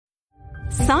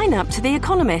Sign up to The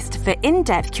Economist for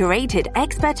in-depth curated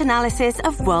expert analysis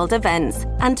of world events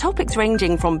and topics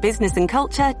ranging from business and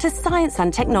culture to science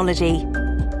and technology.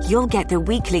 You'll get the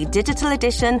weekly digital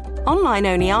edition,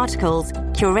 online-only articles,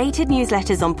 curated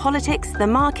newsletters on politics, the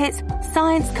markets,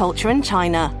 science, culture and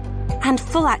China, and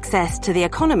full access to The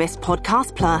Economist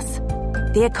Podcast Plus.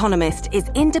 The Economist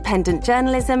is independent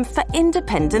journalism for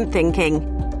independent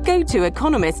thinking. Go to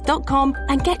economist.com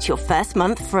and get your first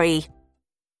month free.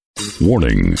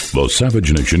 Warning: the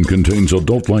Savage Nation contains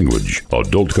adult language,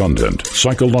 adult content,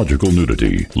 psychological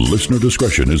nudity. Listener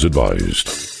discretion is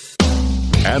advised.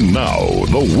 And now,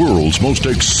 the world's most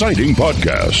exciting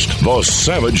podcast, The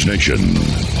Savage Nation,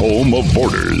 home of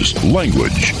borders,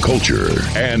 language, culture.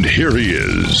 And here he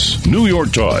is, New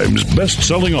York Times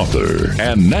best-selling author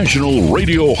and National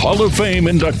Radio Hall of Fame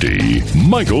inductee,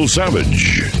 Michael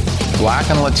Savage. Black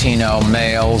and Latino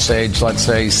males aged, let's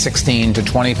say, 16 to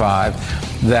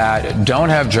 25, that don't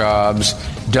have jobs,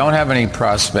 don't have any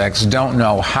prospects, don't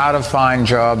know how to find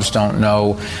jobs, don't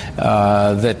know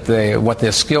what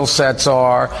their skill sets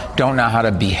are, don't know how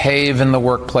to behave in the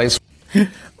workplace.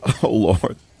 Oh,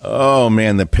 Lord. Oh,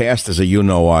 man, the past is a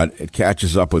you-know-what. It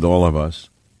catches up with all of us.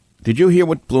 Did you hear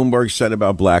what Bloomberg said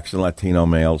about blacks and Latino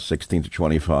males, 16 to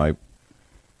 25?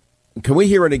 Can we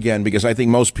hear it again? Because I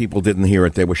think most people didn't hear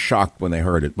it. They were shocked when they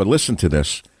heard it. But listen to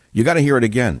this. You got to hear it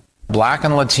again. Black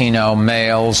and Latino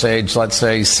males aged, let's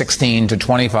say, 16 to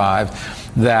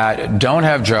 25 that don't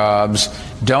have jobs,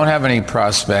 don't have any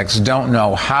prospects, don't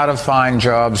know how to find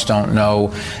jobs, don't know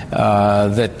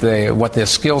what their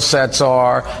skill sets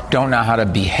are, don't know how to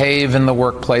behave in the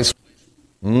workplace.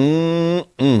 Well,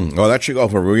 that should go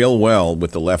over real well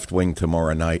with the left wing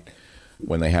tomorrow night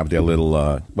when they have their little,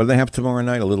 what do they have tomorrow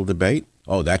night, a little debate?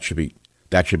 Oh, that should be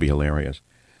hilarious.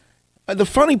 The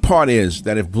funny part is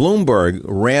that if Bloomberg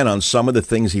ran on some of the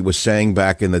things he was saying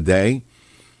back in the day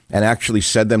and actually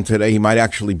said them today, he might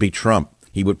actually beat Trump.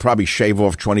 He would probably shave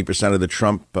off 20% of the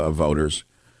Trump voters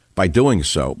by doing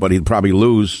so. But he'd probably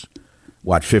lose,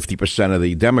 50% of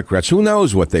the Democrats. Who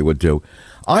knows what they would do?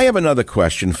 I have another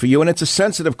question for you, and it's a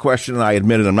sensitive question, and I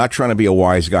admit it. I'm not trying to be a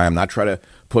wise guy. I'm not trying to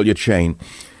pull your chain.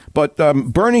 But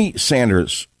Bernie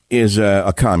Sanders is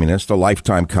a communist, a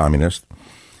lifetime communist.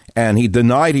 And he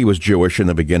denied he was Jewish in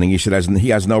the beginning. He said he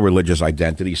has no religious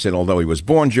identity. He said although he was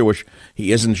born Jewish,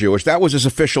 he isn't Jewish. That was his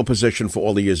official position for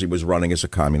all the years he was running as a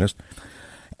communist.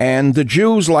 And the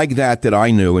Jews like that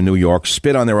I knew in New York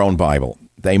spit on their own Bible.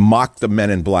 They mock the men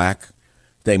in black.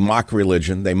 They mock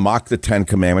religion. They mock the Ten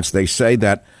Commandments. They say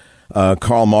that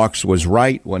Karl Marx was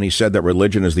right when he said that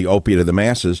religion is the opiate of the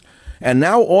masses. And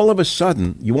now all of a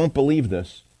sudden, you won't believe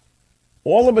this,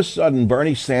 all of a sudden,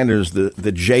 Bernie Sanders,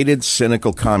 the jaded,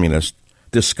 cynical communist,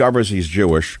 discovers he's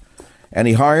Jewish, and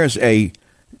he hires a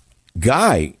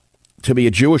guy to be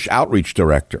a Jewish outreach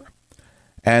director.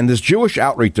 And this Jewish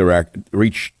outreach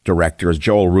director is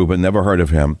Joel Rubin, never heard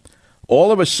of him,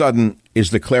 all of a sudden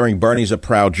is declaring Bernie's a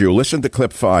proud Jew. Listen to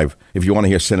clip 5 if you want to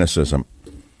hear cynicism.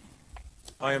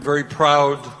 I am very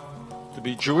proud to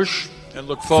be Jewish and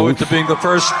look forward to being the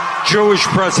first Jewish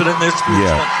president in this country.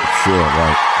 Yeah, sure,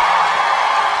 right.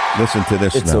 Listen to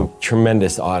this It's now. a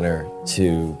tremendous honor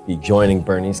to be joining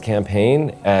Bernie's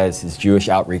campaign as his Jewish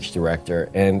outreach director.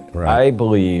 And Right. I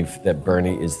believe that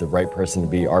Bernie is the right person to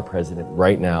be our president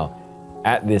right now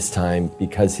at this time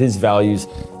because his values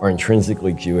are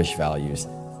intrinsically Jewish values.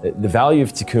 The value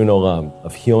of tikkun olam,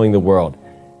 of healing the world,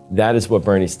 that is what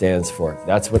Bernie stands for.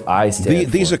 That's what I stand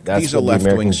for. These That's are what the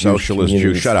left-wing American Jewish socialist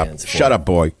community Jews. Shut up. stands for. Shut up,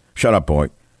 boy. Shut up, boy.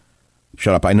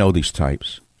 Shut up. I know these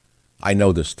types. I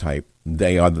know this type.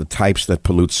 They are the types that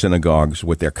pollute synagogues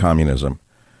with their communism.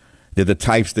 They're the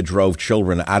types that drove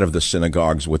children out of the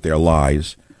synagogues with their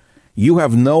lies. You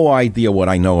have no idea what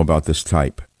I know about this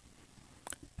type.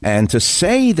 And to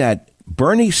say that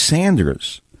Bernie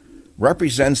Sanders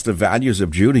represents the values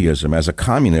of Judaism as a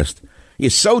communist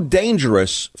is so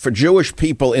dangerous for Jewish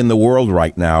people in the world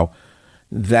right now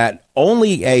that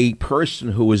only a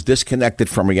person who is disconnected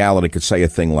from reality could say a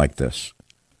thing like this.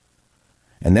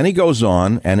 And then he goes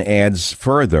on and adds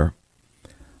further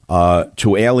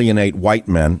to alienate white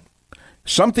men.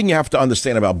 Something you have to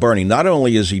understand about Bernie, not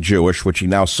only is he Jewish, which he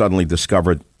now suddenly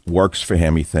discovered works for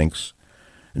him, he thinks.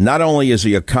 Not only is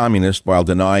he a communist while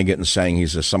denying it and saying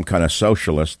he's some kind of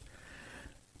socialist,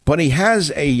 but he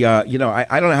has I don't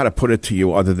know how to put it to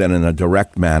you other than in a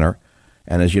direct manner.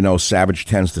 And as you know, Savage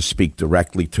tends to speak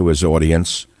directly to his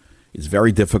audience. It's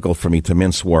very difficult for me to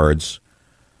mince words.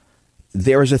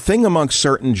 There is a thing amongst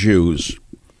certain Jews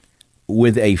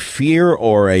with a fear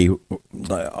or a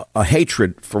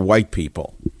hatred for white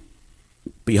people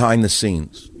behind the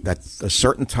scenes that a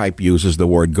certain type uses the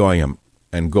word goyim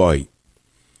and goy.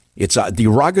 It's a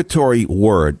derogatory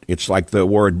word. It's like the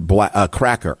word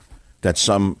cracker that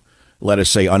some, let us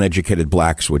say, uneducated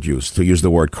blacks would use, to use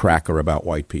the word cracker about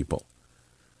white people.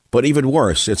 But even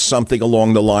worse, it's something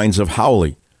along the lines of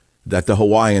howley that the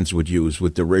Hawaiians would use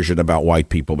with derision about white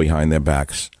people behind their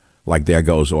backs. Like there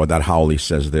goes, or that howley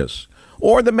says this.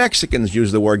 Or the Mexicans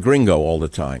use the word gringo all the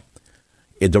time.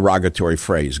 A derogatory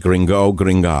phrase, gringo,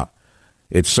 gringa.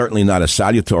 It's certainly not a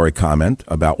salutary comment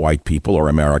about white people or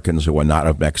Americans who are not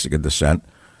of Mexican descent.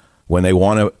 When they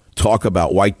want to talk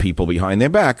about white people behind their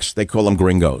backs, they call them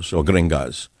gringos or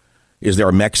gringas. Is there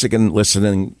a Mexican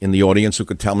listening in the audience who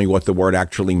could tell me what the word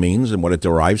actually means and what it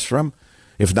derives from?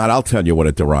 If not, I'll tell you what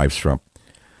it derives from.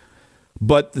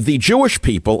 But the Jewish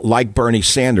people, like Bernie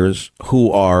Sanders,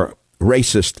 who are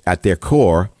racist at their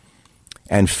core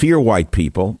and fear white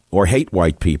people or hate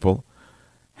white people,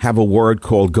 have a word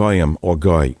called goyim or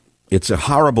goy. It's a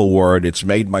horrible word. It's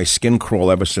made my skin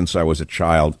crawl ever since I was a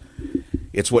child.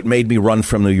 It's what made me run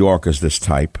from New York as this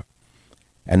type.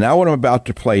 And now what I'm about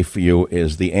to play for you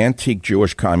is the antique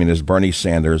Jewish communist Bernie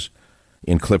Sanders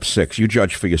in clip 6. You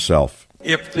judge for yourself.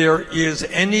 If there is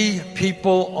any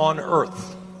people on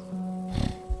earth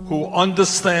who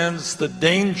understands the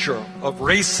danger of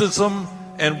racism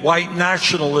and white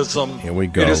nationalism, here we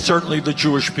go. It is certainly the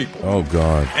Jewish people. Oh,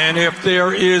 God. And if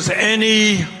there is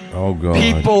any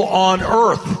people on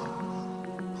earth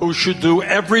who should do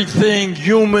everything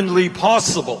humanly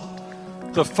possible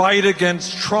to fight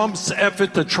against Trump's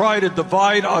effort to try to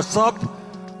divide us up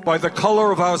by the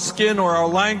color of our skin or our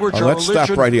language or let's religion.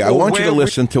 Stop right here. I want you to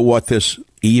listen to what this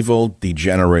evil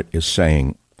degenerate is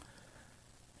saying.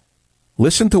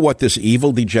 Listen to what this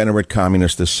evil degenerate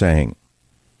communist is saying.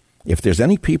 If there's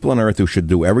any people on earth who should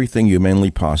do everything humanly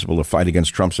possible to fight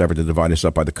against Trump's effort to divide us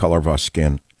up by the color of our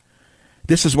skin,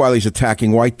 this is while he's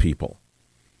attacking white people.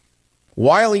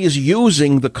 While he is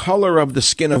using the color of the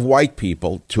skin of white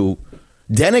people to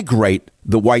denigrate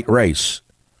the white race,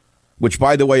 which,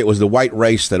 by the way, it was the white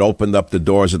race that opened up the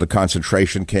doors of the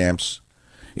concentration camps.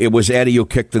 It was Eddie who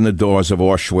kicked in the doors of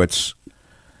Auschwitz.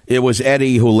 It was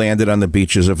Eddie who landed on the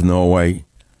beaches of Norway.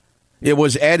 It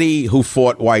was Eddie who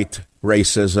fought white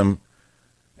racism.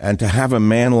 And to have a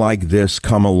man like this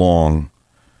come along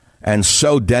and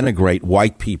so denigrate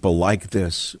white people like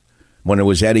this, when it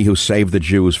was Eddie who saved the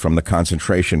Jews from the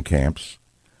concentration camps,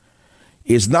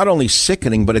 is not only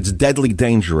sickening, but it's deadly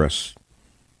dangerous.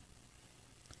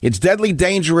 It's deadly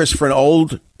dangerous for an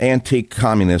old antique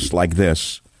communist like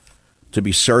this to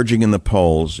be surging in the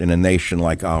polls in a nation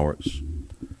like ours.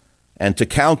 And to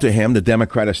counter him, the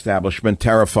Democrat establishment,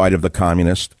 terrified of the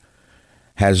communist,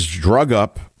 has drug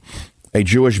up a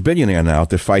Jewish billionaire now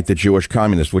to fight the Jewish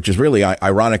communist, which is really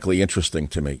ironically interesting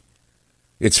to me.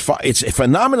 It's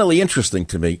phenomenally interesting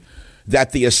to me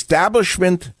that the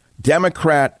establishment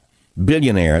Democrat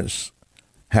billionaires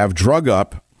have drug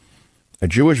up a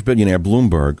Jewish billionaire,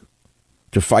 Bloomberg,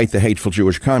 to fight the hateful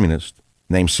Jewish communist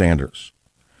named Sanders.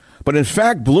 But in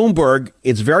fact, Bloomberg,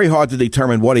 it's very hard to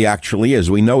determine what he actually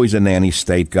is. We know he's a nanny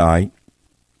state guy.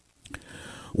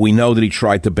 We know that he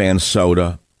tried to ban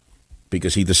soda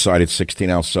because he decided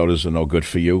 16-ounce sodas are no good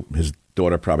for you. His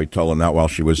daughter probably told him that while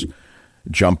she was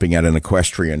jumping at an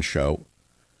equestrian show,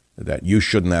 that you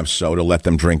shouldn't have soda. Let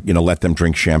them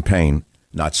drink champagne,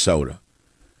 not soda.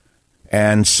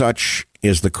 And such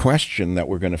is the question that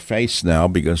we're going to face now,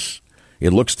 because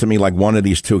it looks to me like one of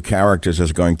these two characters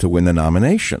is going to win the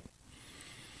nomination.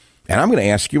 And I'm going to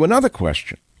ask you another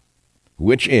question,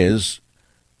 which is,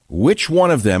 which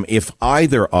one of them, if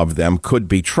either of them, could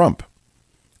be Trump,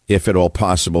 if at all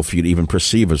possible for you to even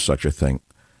perceive as such a thing?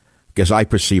 Because I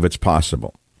perceive it's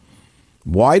possible.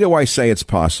 Why do I say it's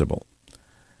possible?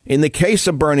 In the case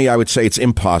of Bernie, I would say it's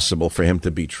impossible for him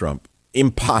to beat Trump.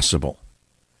 Impossible.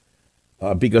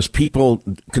 Because people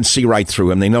can see right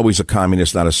through him. They know he's a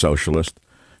communist, not a socialist.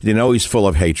 They know he's full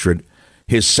of hatred.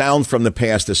 His sound from the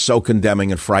past is so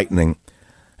condemning and frightening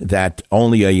that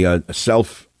only a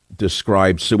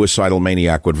self-described suicidal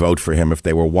maniac would vote for him if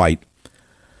they were white.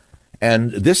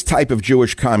 And this type of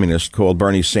Jewish communist called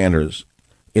Bernie Sanders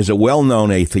is a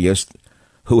well-known atheist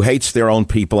who hates their own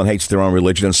people and hates their own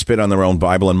religion and spit on their own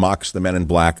Bible and mocks the men in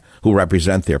black who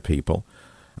represent their people.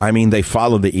 I mean, they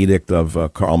followed the edict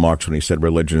of Karl Marx when he said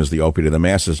religion is the opiate of the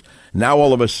masses. Now,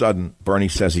 all of a sudden, Bernie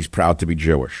says he's proud to be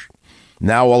Jewish.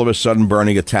 Now, all of a sudden,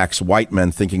 Bernie attacks white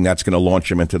men, thinking that's going to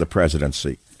launch him into the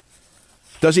presidency.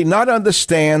 Does he not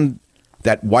understand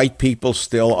that white people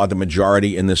still are the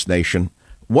majority in this nation?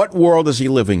 What world is he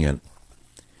living in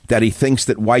that he thinks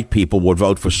that white people would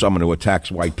vote for someone who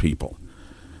attacks white people?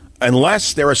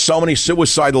 Unless there are so many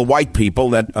suicidal white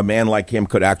people that a man like him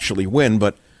could actually win,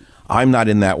 but I'm not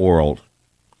in that world.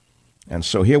 And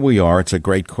so here we are. It's a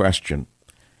great question.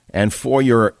 And for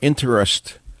your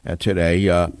interest today,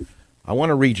 I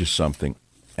want to read you something.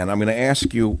 And I'm going to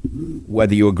ask you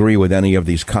whether you agree with any of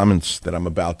these comments that I'm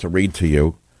about to read to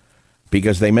you,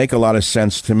 because they make a lot of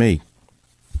sense to me.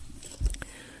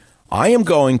 I am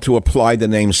going to apply the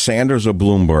name Sanders or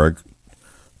Bloomberg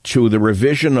to the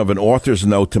revision of an author's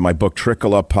note to my book,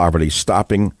 Trickle Up Poverty,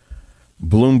 Stopping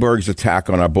Bloomberg's Attack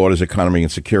on Our Borders, Economy,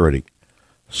 and Security.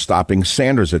 Stopping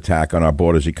Sanders' attack on our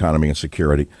borders, economy, and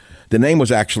security. The name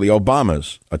was actually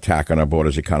Obama's attack on our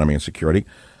borders, economy, and security.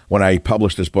 When I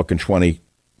published this book in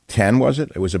 2010, was it?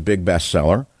 It was a big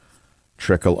bestseller,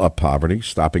 Trickle Up Poverty,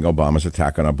 Stopping Obama's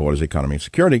Attack on Our Borders, Economy, and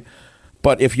Security.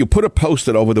 But if you put a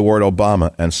post-it over the word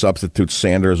Obama and substitute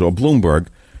Sanders or Bloomberg,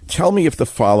 tell me if the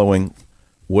following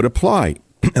would apply.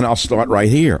 And I'll start right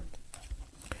here.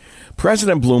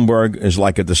 President Bloomberg is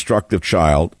like a destructive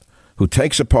child who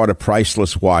takes apart a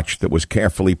priceless watch that was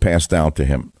carefully passed down to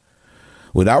him.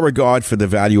 Without regard for the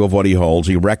value of what he holds,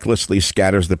 he recklessly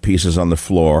scatters the pieces on the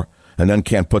floor and then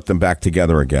can't put them back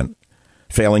together again.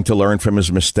 Failing to learn from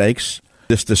his mistakes,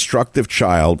 this destructive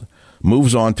child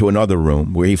moves on to another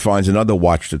room where he finds another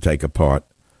watch to take apart.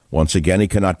 Once again, he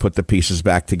cannot put the pieces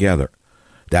back together.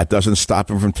 That doesn't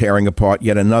stop him from tearing apart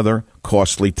yet another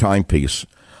costly timepiece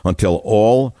until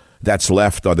all that's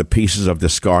left are the pieces of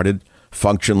discarded,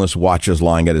 functionless watches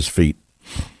lying at his feet.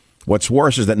 What's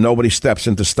worse is that nobody steps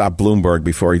in to stop Bloomberg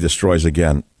before he destroys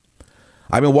again.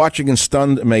 I've been watching in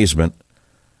stunned amazement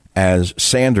as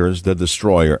Sanders, the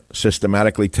destroyer,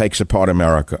 systematically takes apart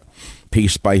America,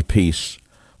 piece by piece,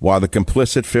 while the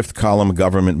complicit fifth-column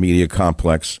government media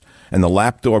complex and the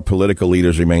lapdog political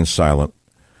leaders remain silent.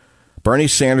 Bernie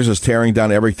Sanders is tearing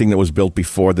down everything that was built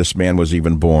before this man was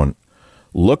even born.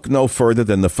 Look no further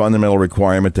than the fundamental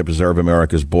requirement to preserve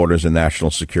America's borders and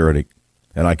national security.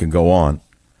 And I can go on.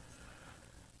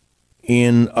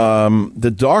 In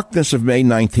the darkness of May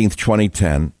 19th,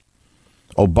 2010,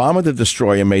 Obama the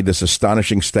Destroyer made this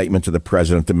astonishing statement to the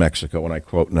president of Mexico, and I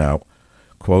quote now,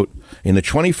 quote, "In the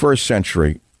 21st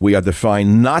century, we are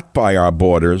defined not by our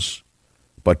borders,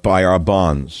 but by our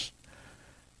bonds."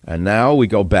 And now we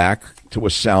go back to a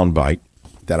soundbite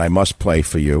that I must play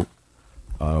for you,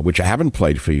 which I haven't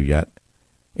played for you yet,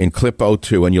 in clip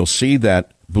 02, and you'll see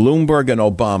that Bloomberg and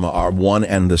Obama are one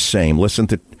and the same. Listen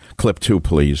to clip 2,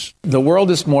 please. The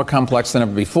world is more complex than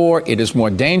ever before. It is more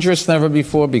dangerous than ever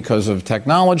before because of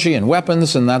technology and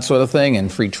weapons and that sort of thing,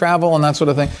 and free travel and that sort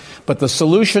of thing. But the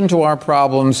solution to our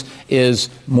problems is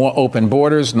more open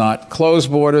borders, not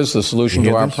closed borders. The solution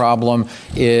to our problem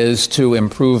is to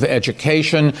improve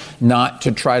education, not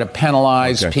to try to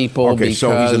penalize people. Okay,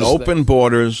 so he's an open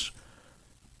borders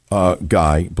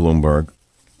guy, Bloomberg.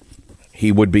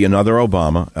 He would be another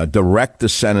Obama, a direct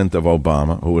descendant of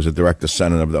Obama, who was a direct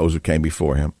descendant of those who came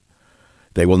before him.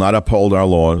 They will not uphold our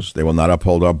laws. They will not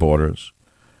uphold our borders.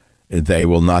 They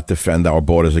will not defend our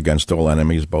borders against all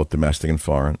enemies, both domestic and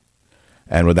foreign.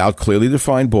 And without clearly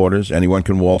defined borders, anyone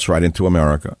can waltz right into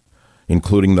America,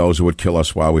 including those who would kill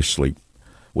us while we sleep.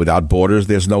 Without borders,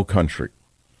 there's no country.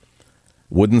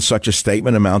 Wouldn't such a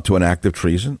statement amount to an act of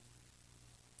treason?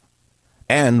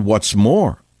 And what's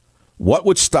more, what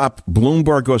would stop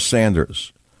Bloomberg or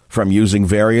Sanders from using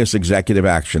various executive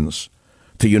actions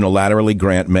to unilaterally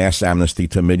grant mass amnesty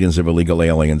to millions of illegal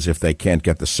aliens if they can't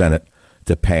get the Senate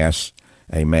to pass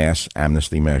a mass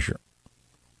amnesty measure?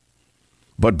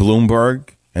 But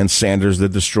Bloomberg and Sanders, the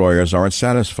destroyers, aren't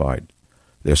satisfied.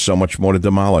 There's so much more to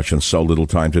demolish and so little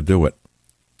time to do it.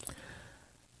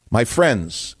 My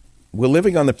friends, we're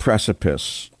living on the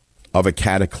precipice of a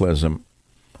cataclysm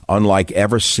unlike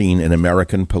ever seen in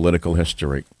American political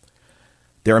history.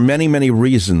 There are many, many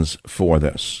reasons for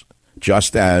this,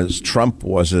 just as Trump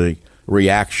was a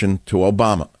reaction to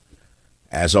Obama,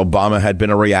 as Obama had been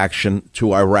a reaction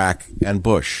to Iraq and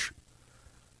Bush.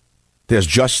 There's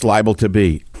just liable to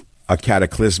be a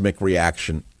cataclysmic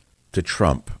reaction to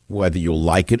Trump. Whether you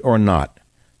like it or not,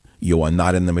 you are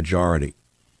not in the majority.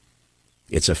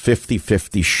 It's a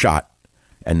 50-50 shot,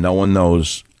 and no one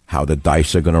knows how the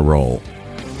dice are going to roll.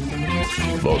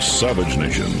 The Savage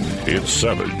Nation. It's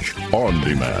Savage on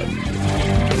Demand.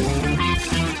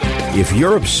 If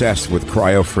you're obsessed with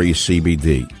cryo-free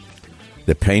CBD,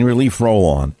 the pain relief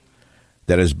roll-on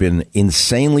that has been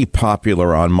insanely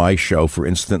popular on my show for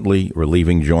instantly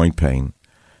relieving joint pain,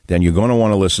 then you're going to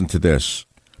want to listen to this.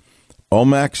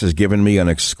 Omax has given me an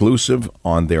exclusive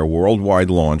on their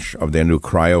worldwide launch of their new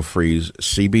CryoFreeze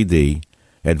CBD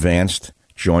Advanced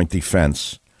Joint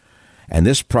Defense. And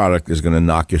this product is going to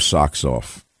knock your socks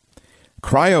off.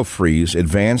 CryoFreeze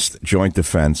Advanced Joint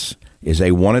Defense is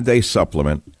a one-a-day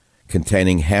supplement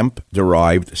containing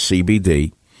hemp-derived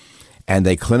CBD and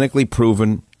a clinically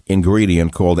proven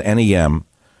ingredient called NEM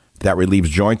that relieves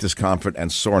joint discomfort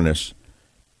and soreness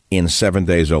in 7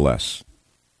 days or less.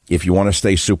 If you want to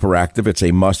stay super active, it's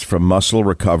a must for muscle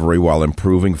recovery while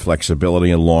improving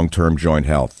flexibility and long-term joint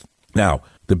health. Now,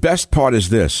 the best part is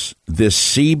this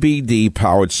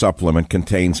CBD-powered supplement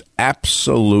contains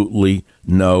absolutely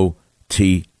no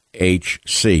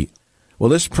THC. Well,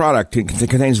 this product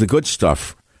contains the good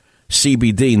stuff,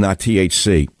 CBD, not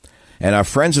THC. And our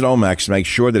friends at Omax make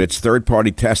sure that it's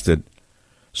third-party tested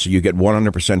so you get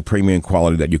 100% premium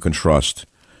quality that you can trust.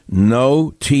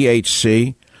 No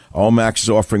THC. Omax is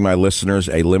offering my listeners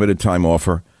a limited-time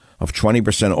offer of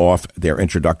 20% off their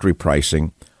introductory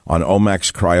pricing on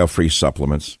Omax cryo-free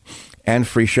supplements and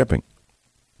free shipping.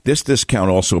 This discount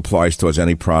also applies towards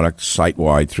any product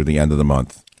site-wide through the end of the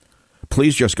month.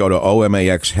 Please just go to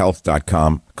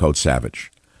omaxhealth.com, code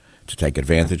SAVAGE, to take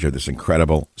advantage of this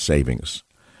incredible savings.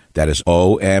 That is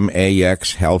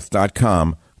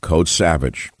omaxhealth.com, code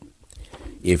SAVAGE.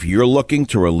 If you're looking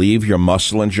to relieve your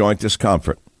muscle and joint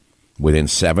discomfort within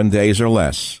 7 days or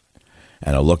less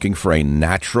and are looking for a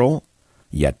natural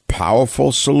yet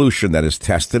powerful solution that is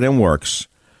tested and works,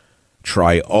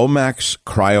 try Omax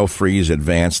CryoFreeze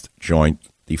Advanced Joint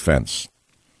Defense.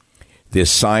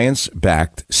 This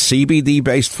science-backed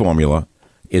CBD-based formula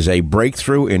is a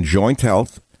breakthrough in joint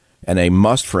health and a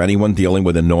must for anyone dealing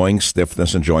with annoying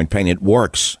stiffness and joint pain. It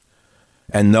works.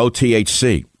 And no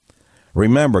THC.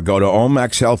 Remember, go to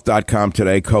omaxhealth.com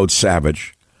today, code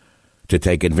SAVAGE, to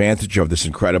take advantage of this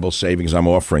incredible savings I'm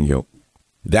offering you.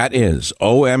 That is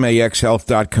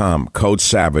omaxhealth.com, code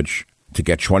SAVAGE, to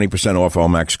get 20% off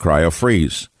Omax Cryo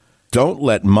Freeze. Don't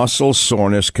let muscle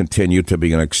soreness continue to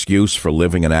be an excuse for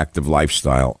living an active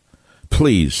lifestyle.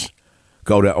 Please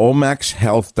go to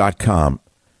omaxhealth.com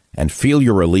and feel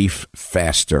your relief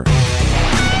faster.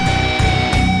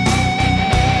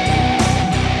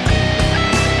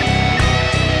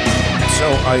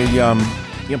 So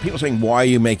people saying, why are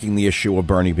you making the issue of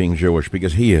Bernie being Jewish?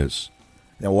 Because he is.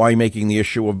 Now, why are you making the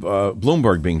issue of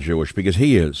Bloomberg being Jewish? Because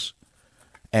he is.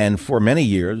 And for many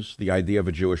years, the idea of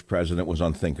a Jewish president was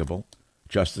unthinkable,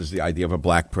 just as the idea of a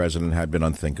black president had been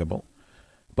unthinkable.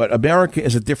 But America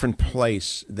is a different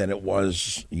place than it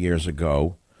was years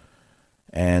ago.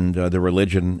 And the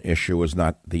religion issue is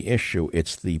not the issue.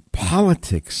 It's the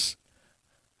politics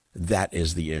that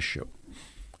is the issue.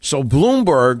 So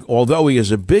Bloomberg, although he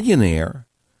is a billionaire,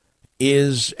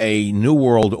 is a New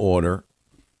World Order,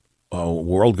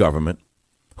 world government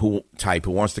who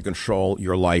wants to control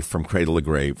your life from cradle to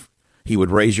grave. He would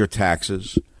raise your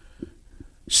taxes,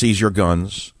 seize your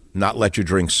guns, not let you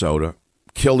drink soda,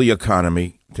 kill the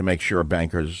economy to make sure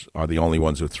bankers are the only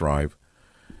ones who thrive,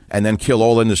 and then kill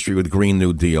all industry with Green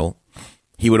New Deal.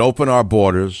 He would open our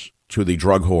borders to the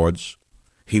drug hordes.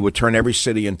 He would turn every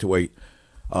city into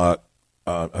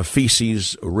a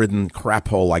feces-ridden crap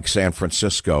hole like San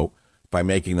Francisco by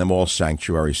making them all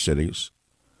sanctuary cities.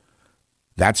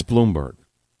 That's Bloomberg.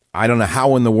 I don't know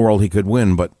how in the world he could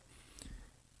win, but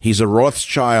he's a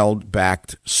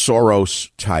Rothschild-backed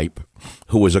Soros type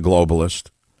who is a globalist,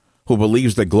 who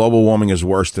believes that global warming is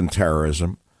worse than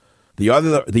terrorism. The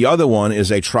other one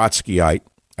is a Trotskyite,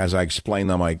 as I explained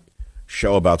on my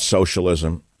show about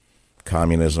socialism,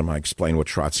 communism. I explained what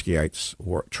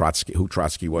who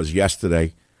Trotsky was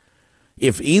yesterday.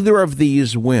 If either of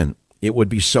these win, it would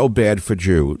be so bad for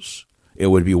Jews. It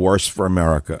would be worse for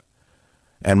America.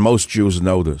 And most Jews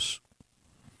know this.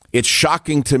 It's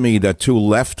shocking to me that two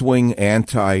left-wing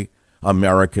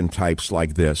anti-American types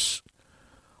like this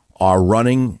are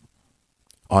running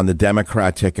on the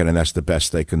Democrat ticket, and that's the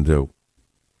best they can do.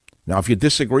 Now, if you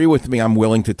disagree with me, I'm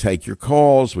willing to take your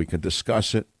calls. We can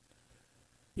discuss it.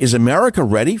 Is America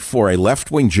ready for a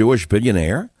left-wing Jewish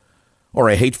billionaire or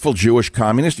a hateful Jewish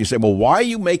communist? You say, well, why are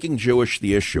you making Jewish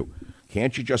the issue?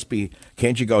 Can't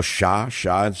you go Shah,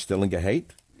 and still in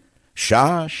hate?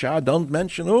 Shah, don't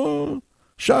mention,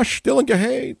 Shah, still in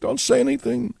hate, don't say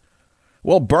anything.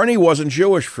 Well, Bernie wasn't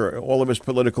Jewish for all of his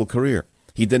political career.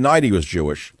 He denied he was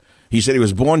Jewish. He said he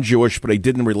was born Jewish, but he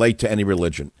didn't relate to any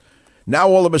religion. Now,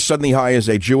 all of a sudden, he hires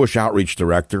a Jewish outreach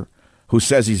director who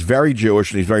says he's very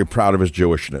Jewish and he's very proud of his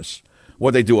Jewishness.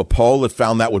 What, they do a poll that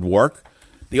found that would work?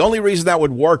 The only reason that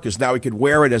would work is now he could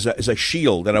wear it as a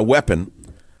shield and a weapon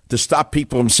to stop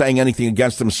people from saying anything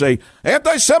against him, say,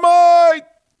 anti-Semite!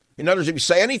 In other words, if you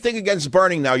say anything against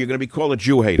Bernie now, you're going to be called a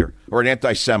Jew hater or an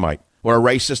anti-Semite or a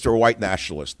racist or a white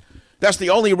nationalist. That's the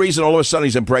only reason all of a sudden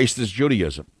he's embraced his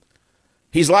Judaism.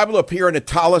 He's liable to appear in a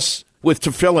tallis with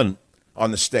tefillin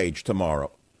on the stage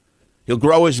tomorrow. He'll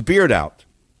grow his beard out.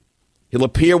 He'll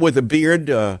appear with a beard,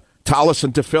 tallis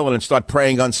and tefillin, and start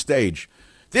praying on stage.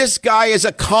 This guy is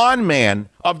a con man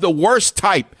of the worst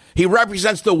type. He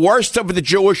represents the worst of the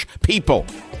Jewish people.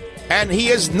 And he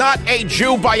is not a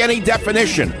Jew by any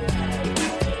definition.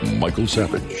 Michael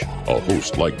Savage, a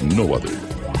host like no other.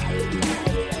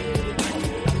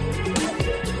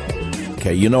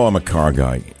 Okay, you know I'm a car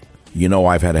guy. You know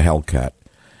I've had a Hellcat.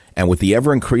 And with the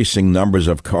ever-increasing numbers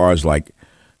of cars like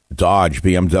Dodge,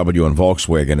 BMW, and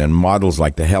Volkswagen, and models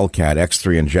like the Hellcat,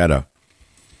 X3, and Jetta,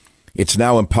 it's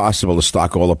now impossible to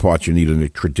stock all the parts you need in a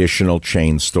traditional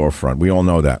chain storefront. We all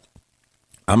know that.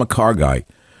 I'm a car guy,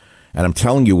 and I'm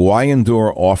telling you, why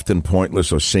endure often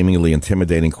pointless or seemingly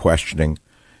intimidating questioning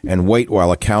and wait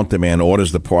while account demand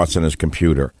orders the parts on his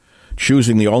computer,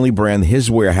 choosing the only brand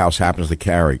his warehouse happens to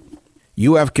carry?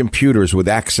 You have computers with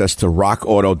access to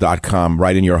rockauto.com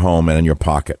right in your home and in your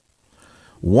pocket.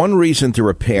 One reason to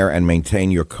repair and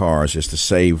maintain your cars is to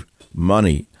save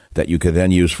money that you could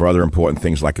then use for other important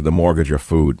things like the mortgage or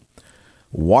food.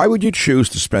 Why would you choose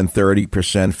to spend 30%,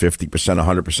 50%,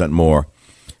 100% more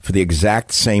for the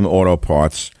exact same auto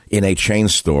parts in a chain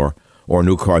store or a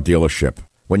new car dealership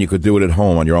when you could do it at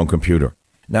home on your own computer?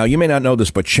 Now, you may not know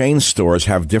this, but chain stores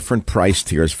have different price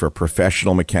tiers for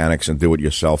professional mechanics and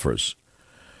do-it-yourselfers.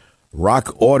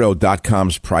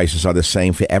 RockAuto.com's prices are the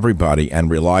same for everybody, and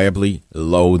reliably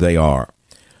low they are.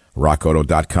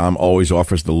 RockAuto.com always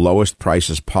offers the lowest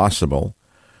prices possible,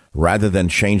 rather than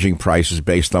changing prices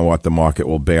based on what the market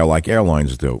will bear like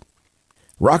airlines do.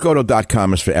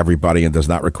 RockAuto.com is for everybody and does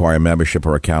not require membership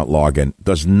or account login.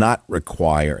 Does not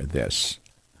require this.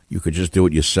 You could just do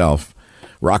it yourself.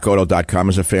 RockAuto.com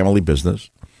is a family business,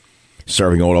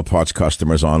 serving auto parts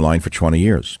customers online for 20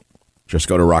 years. Just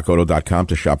go to rockauto.com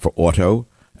to shop for auto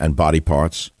and body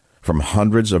parts from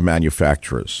hundreds of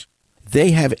manufacturers.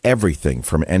 They have everything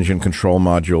from engine control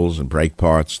modules and brake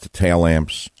parts to tail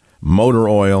lamps, motor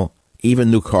oil, even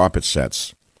new carpet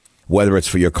sets. Whether it's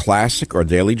for your classic or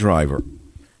daily driver,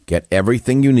 get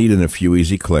everything you need in a few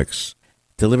easy clicks,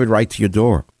 delivered right to your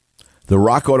door. The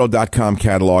rockauto.com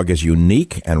catalog is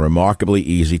unique and remarkably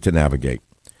easy to navigate.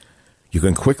 You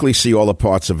can quickly see all the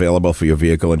parts available for your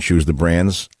vehicle and choose the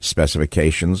brands,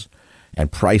 specifications,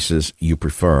 and prices you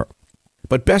prefer.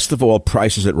 But best of all,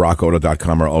 prices at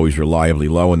rockauto.com are always reliably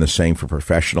low, and the same for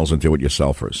professionals and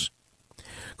do-it-yourselfers.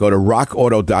 Go to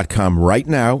rockauto.com right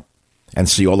now and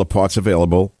see all the parts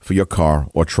available for your car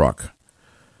or truck.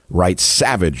 Write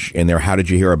SAVAGE in their How Did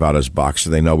You Hear About Us box so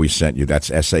they know we sent you. That's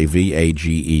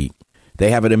SAVAGE.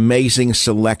 They have an amazing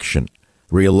selection,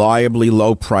 reliably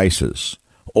low prices,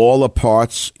 all the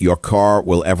parts your car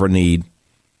will ever need.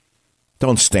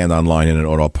 Don't stand online in an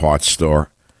auto parts store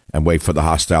and wait for the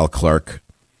hostile clerk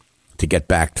to get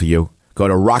back to you. Go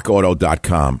to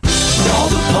rockauto.com. All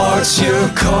the parts your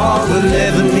car will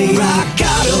ever need.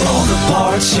 RockAuto. All the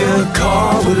parts your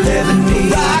car will ever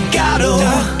need.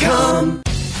 RockAuto.com.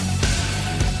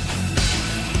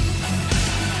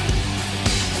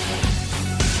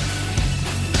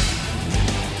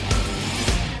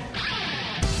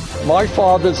 My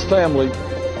father's family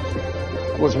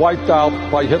was wiped out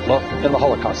by Hitler in the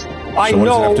Holocaust. I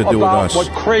know about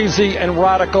what crazy and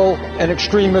radical and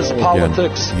extremist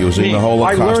politics using mean. the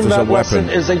Holocaust I learned as that a weapon. lesson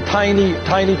as a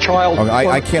tiny child.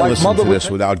 I can't listen to this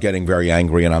without getting very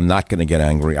angry, and I'm not going to get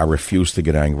angry. I refuse to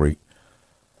get angry.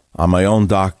 I'm my own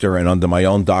doctor, and under my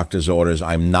own doctor's orders,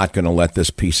 I'm not going to let this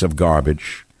piece of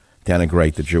garbage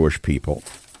denigrate the Jewish people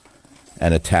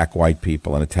and attack white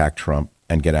people and attack Trump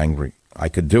and get angry. I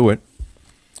could do it,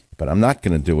 but I'm not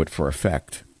going to do it for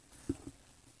effect.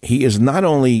 He is not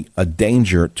only a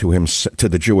danger to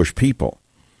the Jewish people,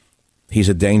 he's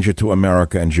a danger to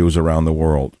America and Jews around the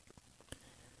world.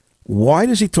 Why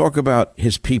does he talk about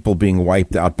his people being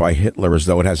wiped out by Hitler as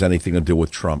though it has anything to do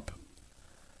with Trump?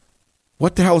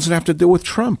 What the hell does it have to do with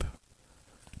Trump?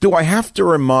 Do I have to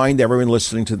remind everyone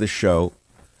listening to this show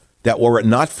that were it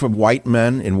not for white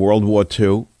men in World War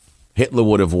II, Hitler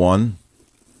would have won?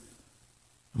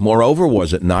 Moreover,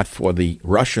 was it not for the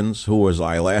Russians, who, as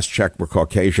I last checked, were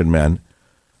Caucasian men,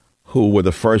 who were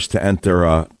the first to enter,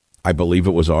 I believe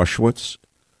it was Auschwitz?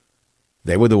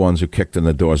 They were the ones who kicked in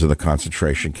the doors of the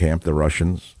concentration camp, the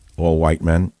Russians, all white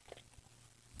men.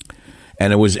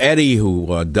 And it was Eddie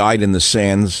who died in the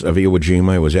sands of Iwo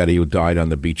Jima. It was Eddie who died on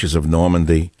the beaches of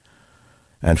Normandy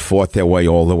and fought their way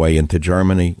all the way into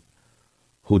Germany,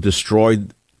 who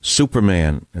destroyed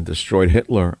Superman and destroyed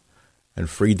Hitler and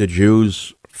freed the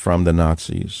Jews from the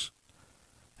Nazis.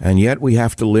 And yet we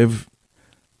have to live,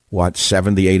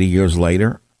 70, 80 years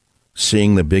later,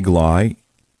 seeing the big lie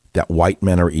that white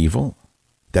men are evil,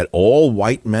 that all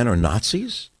white men are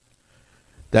Nazis,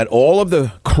 that all of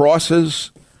the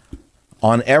crosses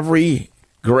on every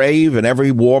grave and every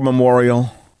war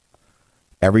memorial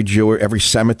every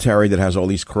cemetery that has all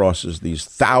these crosses, these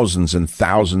thousands and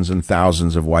thousands and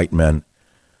thousands of white men,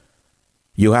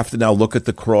 you have to now look at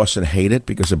the cross and hate it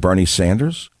because of Bernie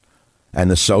Sanders and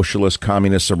the socialist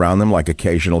communists around them like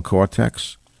occasional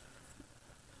Cortex?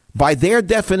 By their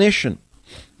definition,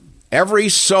 every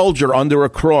soldier under a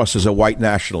cross is a white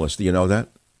nationalist. Do you know that?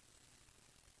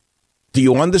 Do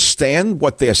you understand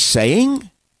what they're saying?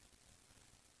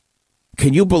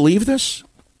 Can you believe this?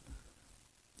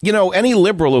 You know, any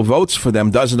liberal who votes for them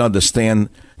doesn't understand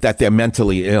that they're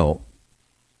mentally ill.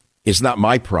 It's not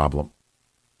my problem.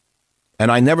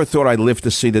 And I never thought I'd live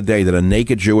to see the day that a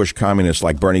naked Jewish communist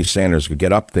like Bernie Sanders could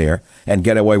get up there and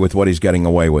get away with what he's getting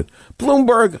away with.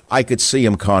 Bloomberg, I could see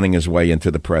him conning his way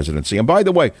into the presidency. And by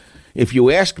the way, if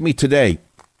you ask me today,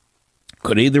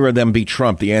 could either of them beat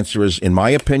Trump? The answer is, in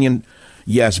my opinion,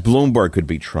 yes, Bloomberg could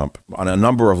beat Trump on a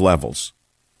number of levels.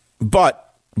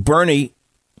 But Bernie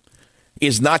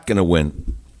is not going to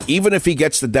win. Even if he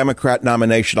gets the Democrat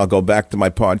nomination, I'll go back to my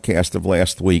podcast of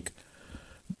last week.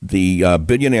 The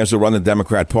billionaires who run the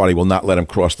Democrat Party will not let him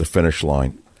cross the finish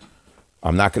line.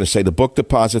 I'm not going to say the book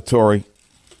depository.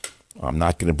 I'm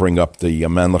not going to bring up the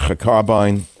Menlecha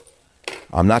carbine.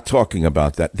 I'm not talking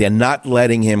about that. They're not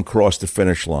letting him cross the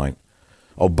finish line.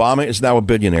 Obama is now a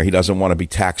billionaire. He doesn't want to be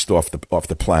taxed off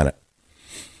the planet.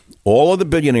 All of the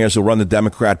billionaires who run the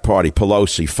Democrat Party,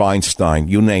 Pelosi, Feinstein,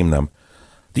 you name them,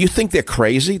 do you think they're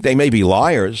crazy? They may be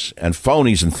liars and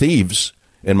phonies and thieves,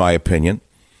 in my opinion,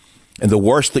 and the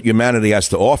worst that humanity has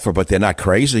to offer, but they're not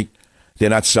crazy. They're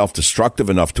not self-destructive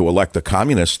enough to elect a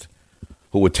communist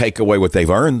who would take away what they've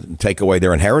earned and take away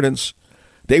their inheritance.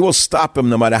 They will stop him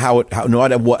no matter how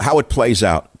it plays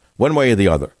out, one way or the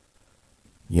other.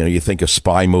 You know, you think of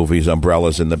spy movies,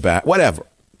 umbrellas in the back, whatever.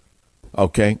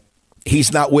 Okay?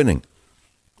 He's not winning.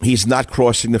 He's not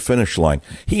crossing the finish line.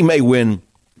 He may win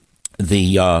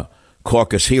the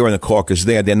caucus here and the caucus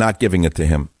there. They're not giving it to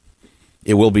him.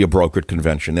 It will be a brokered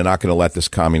convention. They're not going to let this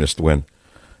communist win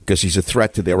because he's a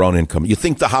threat to their own income. You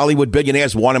think the Hollywood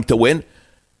billionaires want him to win?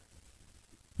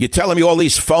 You're telling me all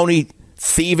these phony,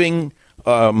 thieving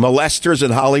molesters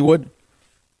in Hollywood,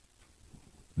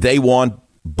 they want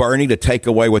Bernie to take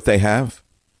away what they have?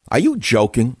 Are you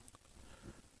joking?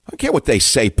 I don't care what they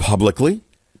say publicly.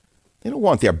 They don't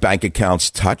want their bank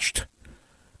accounts touched.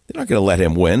 They're not going to let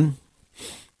him win.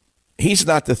 He's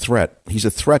not the threat. He's a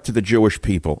threat to the Jewish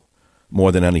people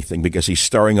more than anything because he's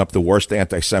stirring up the worst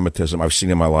anti-Semitism I've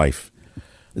seen in my life.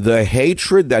 The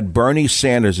hatred that Bernie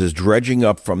Sanders is dredging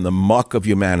up from the muck of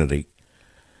humanity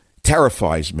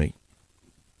terrifies me.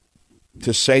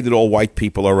 To say that all white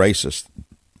people are racist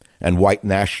and white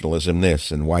nationalism this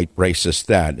and white racist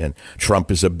that and Trump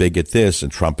is a bigot this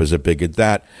and Trump is a bigot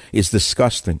that is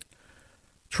disgusting.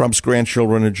 Trump's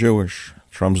grandchildren are Jewish.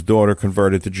 Trump's daughter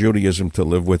converted to Judaism to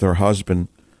live with her husband,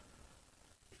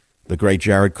 the great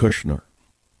Jared Kushner,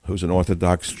 who's an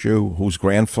Orthodox Jew, whose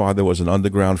grandfather was an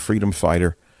underground freedom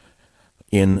fighter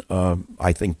in,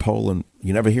 I think, Poland.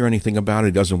 You never hear anything about it.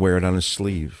 He doesn't wear it on his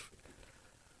sleeve.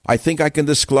 I think I can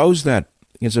disclose that.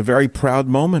 It's a very proud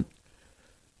moment.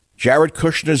 Jared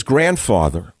Kushner's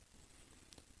grandfather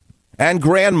and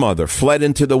grandmother fled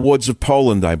into the woods of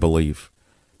Poland, I believe,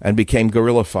 and became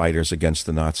guerrilla fighters against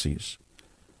the Nazis.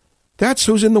 That's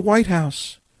who's in the White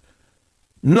House.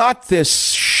 Not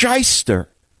this shyster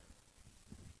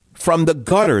from the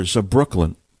gutters of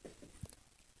Brooklyn.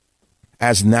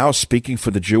 As now speaking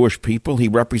for the Jewish people, he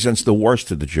represents the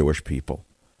worst of the Jewish people.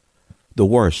 The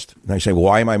worst. And I say,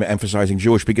 why am I emphasizing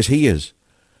Jewish? Because he is.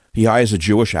 He hires a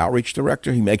Jewish outreach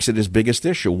director. He makes it his biggest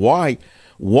issue. Why?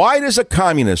 Why does a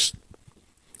communist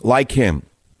like him,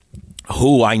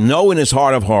 who I know in his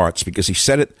heart of hearts, because he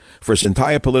said it for his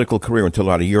entire political career until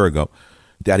about a year ago,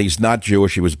 that he's not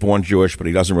Jewish, he was born Jewish, but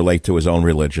he doesn't relate to his own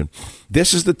religion.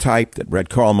 This is the type that read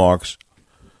Karl Marx,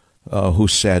 who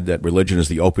said that religion is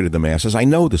the opiate of the masses. I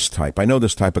know this type. I know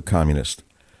this type of communist.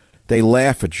 They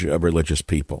laugh at religious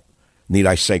people. Need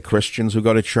I say Christians who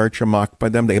go to church are mocked by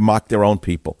them? They mock their own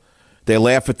people. They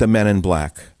laugh at the men in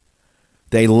black.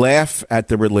 They laugh at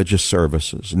the religious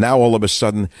services. Now all of a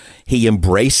sudden he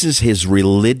embraces his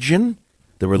religion,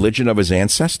 the religion of his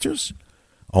ancestors.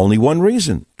 Only one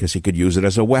reason, because he could use it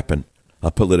as a weapon,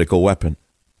 a political weapon.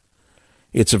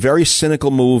 It's a very cynical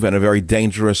move and a very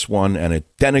dangerous one, and it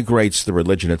denigrates the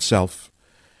religion itself.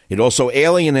 It also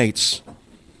alienates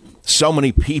so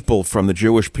many people from the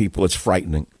Jewish people. It's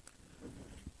frightening.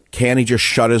 Can he just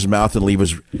shut his mouth and leave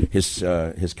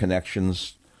his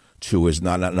connections to his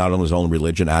not only his own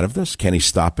religion out of this? Can he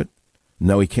stop it?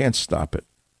 No, he can't stop it.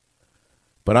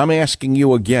 But I'm asking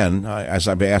you again, as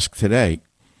I've asked today,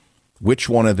 which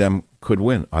one of them could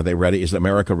win? Are they ready? Is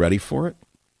America ready for it?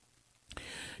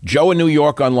 Joe in New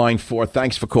York on line 4.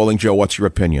 Thanks for calling, Joe. What's your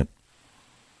opinion?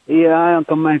 Yeah, hi,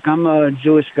 Uncle Mike. I'm a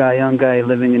Jewish guy, young guy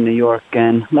living in New York.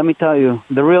 And let me tell you,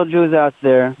 the real Jews out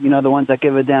there, you know, the ones that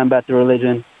give a damn about the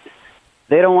religion,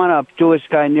 they don't want a Jewish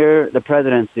guy near the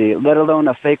presidency, let alone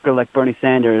a faker like Bernie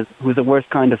Sanders, who's the worst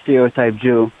kind of stereotype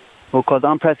Jew, who calls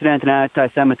unprecedented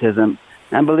anti-Semitism.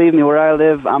 And believe me, where I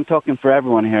live, I'm talking for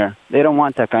everyone here. They don't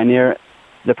want that guy near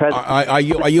the president. Are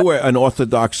you an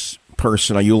Orthodox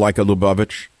person? Are you like a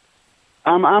Lubavitch?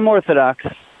 I'm Orthodox,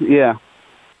 yeah.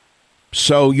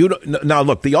 So now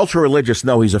look, the ultra-religious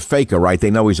know he's a faker, right?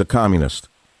 They know he's a communist.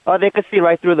 Oh, they could see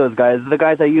right through those guys. The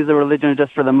guys that use the religion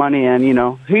just for the money, and you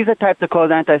know, he's the type to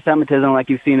cause anti-Semitism like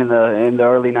you've seen in the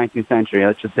early 19th century.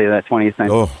 Let's just say that 20th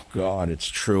century. Oh God, it's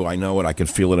true. I know it. I can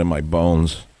feel it in my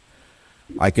bones.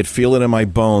 I could feel it in my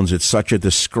bones. It's such a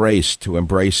disgrace to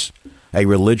embrace a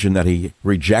religion that he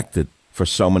rejected for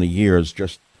so many years,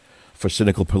 just for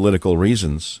cynical political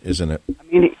reasons, isn't it? I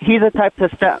mean, he's the type to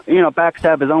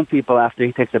backstab his own people after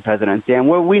he takes the presidency, and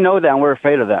we know that, and we're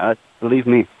afraid of that. Believe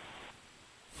me.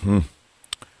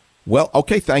 Well,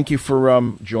 okay, thank you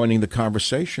for joining the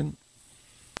conversation.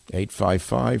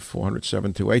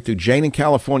 855-400-7282. Jane in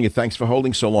California, thanks for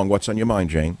holding so long. What's on your mind,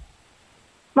 Jane?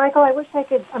 Michael, I wish I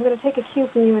could. I'm going to take a cue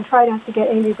from you and try not to get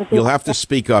angry. But you'll have to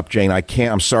speak up, Jane. I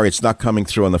can't. I'm sorry, it's not coming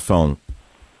through on the phone.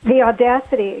 The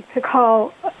audacity to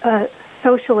call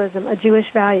socialism a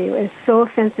Jewish value is so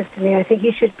offensive to me. I think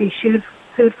he should be sued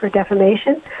for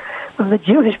defamation of the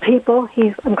Jewish people.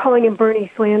 I'm calling him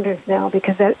Bernie Sanders now,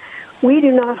 because we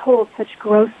do not hold such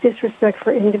gross disrespect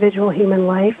for individual human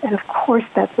life, and of course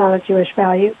that's not a Jewish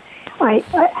value.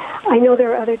 I know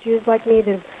there are other Jews like me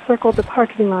that have circled the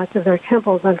parking lots of their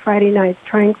temples on Friday nights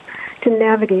trying to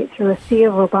navigate through a sea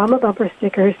of Obama bumper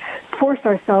stickers, force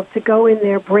ourselves to go in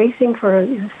there bracing for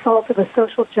an assault of a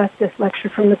social justice lecture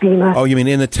from the Bema. Oh, you mean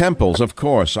in the temples? Of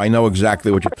course. I know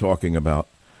exactly what you're talking about.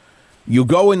 You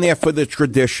go in there for the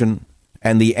tradition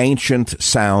and the ancient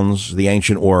sounds, the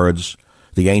ancient words,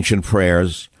 the ancient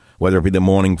prayers, whether it be the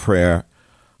morning prayer,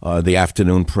 the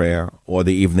afternoon prayer, or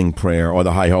the evening prayer, or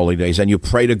the high holy days, and you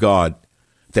pray to God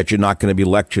that you're not going to be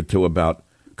lectured to about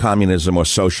communism or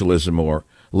socialism or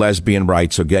lesbian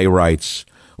rights or gay rights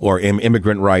or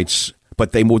immigrant rights.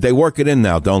 But they work it in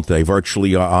now, don't they?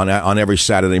 Virtually on every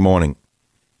Saturday morning.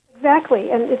 Exactly,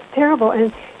 and it's terrible.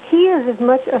 And he is as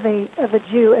much of a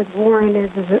Jew as Warren is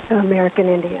as an American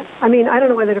Indian. I mean, I don't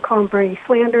know whether to call him Bernie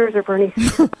Sanders or Bernie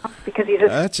because he's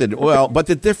that's it. Well, but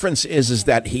the difference is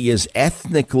that he is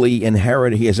ethnically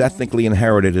inherited. He has ethnically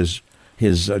inherited his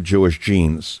Jewish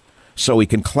genes, so he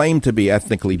can claim to be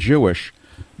ethnically Jewish.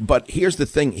 But here's the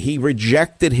thing: he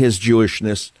rejected his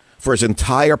Jewishness for his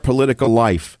entire political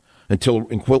life until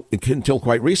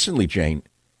quite recently, Jane.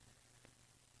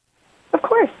 Of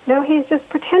course. Now he's just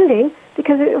pretending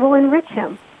because it will enrich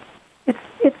him. It's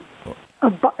just...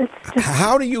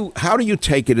 How do you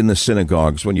take it in the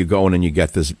synagogues when you go in and you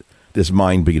get this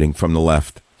mind beating from the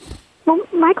left? Well,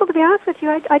 Michael, to be honest with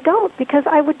you, I don't, because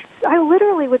I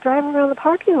literally would drive around the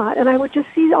parking lot and I would just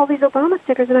see all these Obama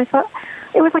stickers, and I thought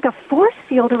it was like a force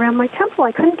field around my temple.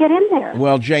 I couldn't get in there.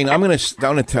 Well, Jane, I'm going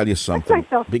to tell you something,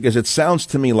 because it sounds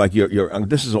to me like you're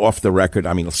this is off the record.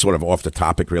 I mean, sort of off the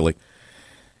topic, really.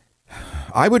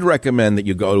 I would recommend that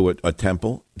you go to a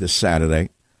temple this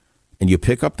Saturday and you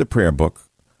pick up the prayer book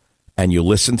and you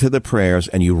listen to the prayers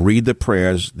and you read the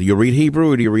prayers. Do you read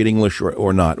Hebrew or do you read English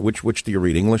or not? Which do you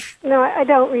read, English? No, I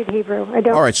don't read Hebrew. I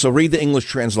don't. All right, so read the English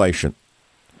translation.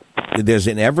 There's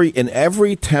in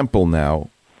every temple now,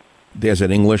 there's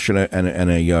an English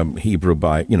and a Hebrew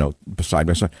side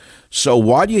by side. So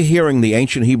while you're hearing the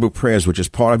ancient Hebrew prayers, which is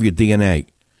part of your DNA,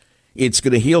 it's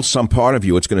going to heal some part of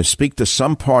you. It's going to speak to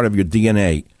some part of your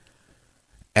DNA.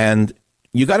 And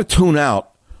you got to tune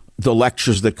out the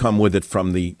lectures that come with it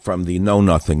from the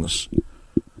know-nothings,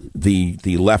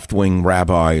 the left-wing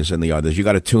rabbis and the others. You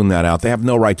got to tune that out. They have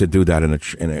no right to do that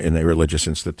in a religious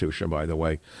institution, by the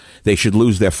way. They should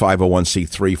lose their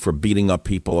 501c3 for beating up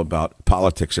people about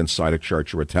politics inside a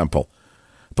church or a temple.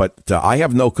 But I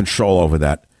have no control over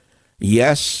that.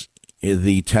 Yes,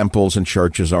 the temples and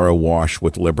churches are awash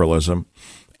with liberalism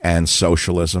and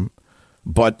socialism.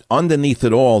 But underneath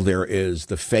it all, there is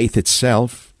the faith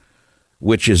itself,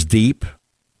 which is deep,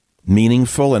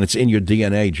 meaningful, and it's in your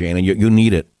DNA, Jane, and you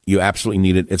need it. You absolutely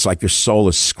need it. It's like your soul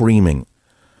is screaming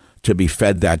to be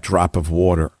fed that drop of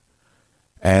water.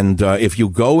 And if you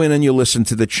go in and you listen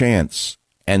to the chants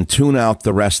and tune out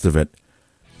the rest of it,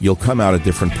 you'll come out a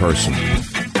different person.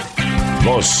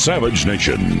 The Savage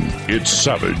Nation. It's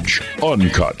savage,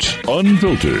 uncut,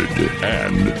 unfiltered,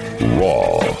 and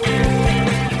raw.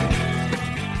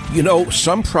 You know,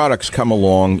 some products come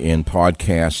along in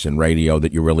podcasts and radio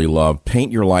that you really love.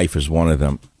 Paint Your Life is one of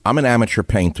them. I'm an amateur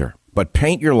painter, but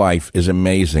Paint Your Life is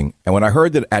amazing. And when I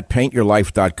heard that at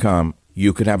paintyourlife.com,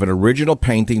 you could have an original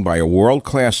painting by a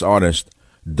world-class artist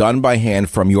done by hand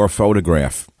from your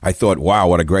photograph, I thought, wow,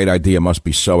 what a great idea. It must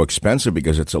be so expensive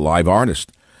because it's a live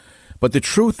artist. But the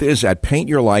truth is, at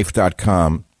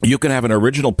paintyourlife.com, you can have an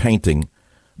original painting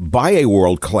by a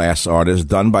world-class artist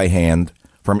done by hand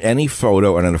from any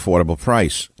photo at an affordable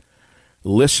price.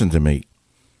 Listen to me.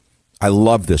 I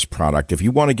love this product. If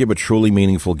you want to give a truly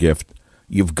meaningful gift,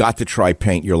 you've got to try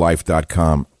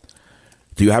paintyourlife.com.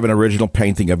 Do you have an original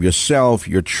painting of yourself,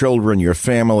 your children, your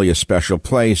family, a special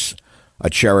place,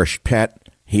 a cherished pet,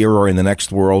 here or in the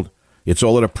next world? It's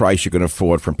all at a price you can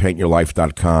afford from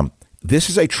paintyourlife.com.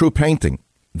 This is a true painting.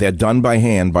 They're done by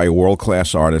hand by a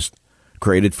world-class artist,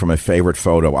 created from a favorite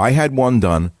photo. I had one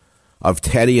done of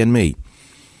Teddy and me.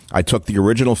 I took the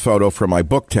original photo from my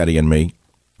book, Teddy and Me.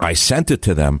 I sent it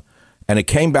to them, and it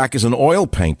came back as an oil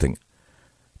painting.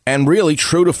 And really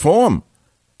true to form,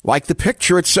 like the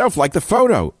picture itself, like the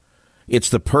photo. It's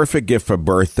the perfect gift for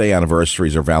birthday,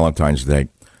 anniversaries, or Valentine's Day.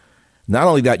 Not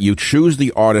only that, you choose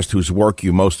the artist whose work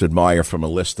you most admire from a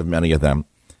list of many of them,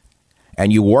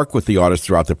 and you work with the artist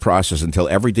throughout the process until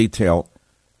every detail,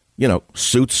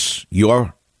 suits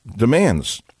your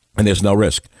demands, and there's no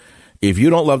risk. If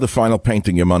you don't love the final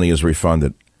painting, your money is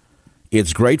refunded.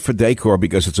 It's great for decor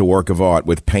because it's a work of art.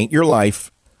 With Paint Your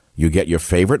Life, you get your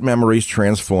favorite memories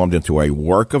transformed into a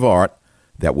work of art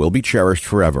that will be cherished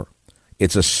forever.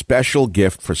 It's a special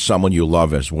gift for someone you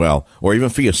love as well, or even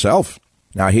for yourself.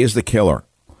 Now, here's the killer.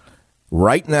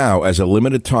 Right now, as a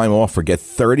limited time offer, get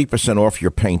 30% off your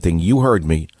painting. You heard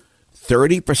me.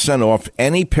 30% off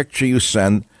any picture you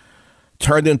send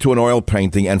turned into an oil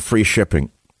painting and free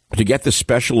shipping. To get the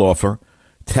special offer,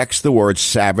 text the word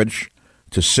SAVAGE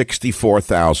to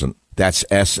 64,000. That's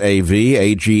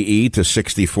SAVAGE to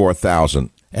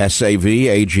 64,000.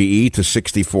 SAVAGE to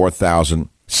 64,000.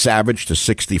 SAVAGE to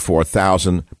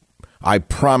 64,000. I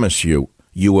promise you,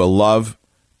 you will love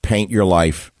Paint Your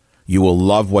Life. You will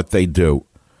love what they do.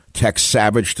 Text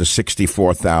SAVAGE to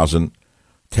 64,000.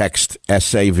 Text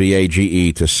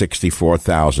SAVAGE to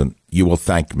 64,000. You will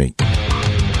thank me.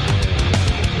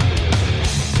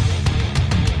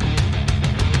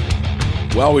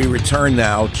 Well, we return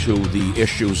now to the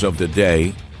issues of the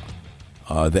day.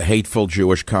 The hateful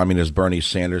Jewish communist Bernie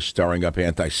Sanders stirring up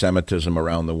anti-Semitism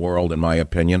around the world, in my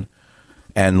opinion,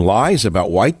 and lies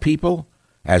about white people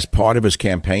as part of his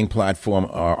campaign platform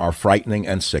are frightening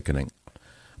and sickening.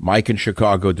 Mike in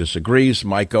Chicago disagrees.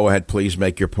 Mike, go ahead, please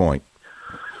make your point.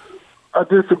 I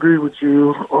disagree with you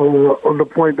on the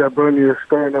point that Bernie is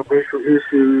stirring up racial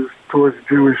issues towards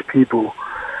Jewish people.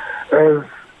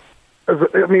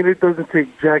 It doesn't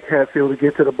take Jack Hatfield to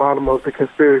get to the bottom of the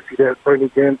conspiracy that Bernie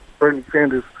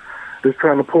Sanders is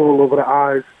trying to pull over the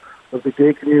eyes of the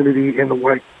gay community and the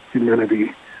white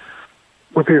community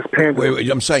with his pandering. Wait,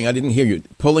 I'm saying I didn't hear you.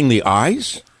 Pulling the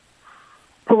eyes?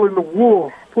 Pulling the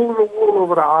wool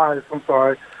over the eyes,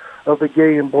 of the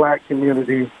gay and black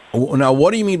community. Now,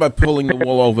 what do you mean by pulling the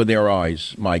wool over their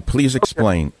eyes, Mike? Please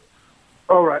explain.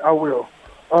 All right, I will.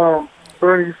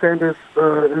 Bernie Sanders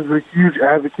is a huge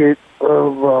advocate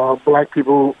of black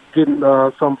people getting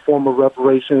some form of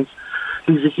reparations.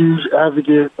 He's a huge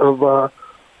advocate of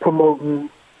promoting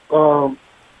the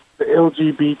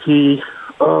LGBT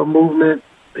movement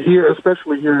here,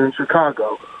 especially here in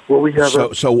Chicago, where we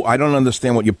have. So I don't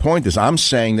understand what your point is. I'm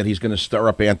saying that he's going to stir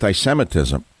up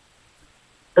anti-Semitism.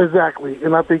 Exactly,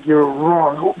 and I think you're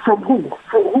wrong. From who?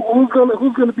 Who's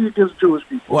going to be against Jewish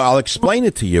people? Well, I'll explain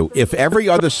it to you. If in every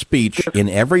other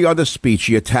speech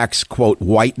he attacks, quote,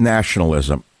 white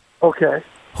nationalism. Okay.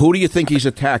 Who do you think he's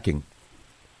attacking?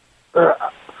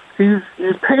 He's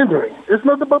pandering. It's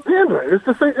nothing but pandering. It's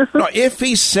the same. No, if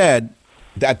he said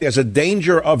that there's a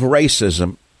danger of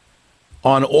racism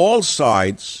on all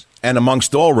sides and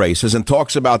amongst all races, and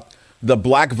talks about the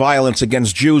black violence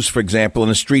against Jews, for example, in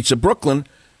the streets of Brooklyn,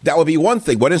 that would be one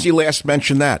thing. When does he last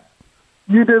mention that?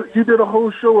 You did a whole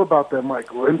show about that,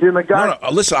 Michael. And then a guy. No,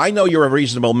 listen, I know you're a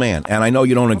reasonable man, and I know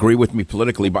you don't agree with me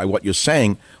politically by what you're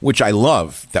saying, which I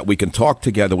love, that we can talk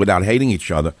together without hating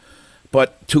each other.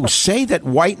 But to say that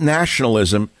white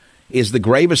nationalism is the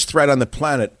gravest threat on the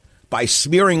planet by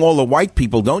smearing all the white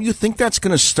people, don't you think that's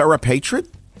going to stir up hatred?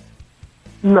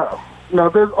 No,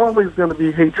 there's always going to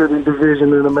be hatred and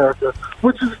division in America,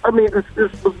 which is,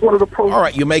 it's one of the pros. All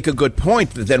right, you make a good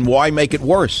point. Then why make it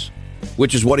worse?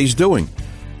 Which is what he's doing.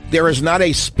 There is not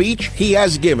a speech he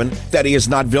has given that he has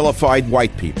not vilified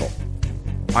white people.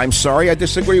 I'm sorry I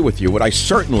disagree with you, but I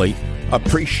certainly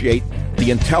appreciate the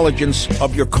intelligence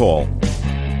of your call.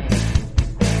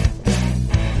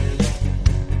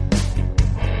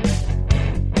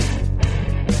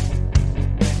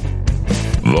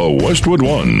 The Westwood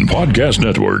One Podcast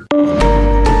Network.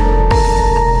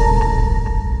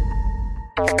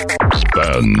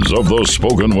 Fans of the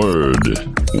spoken word,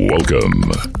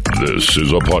 welcome. This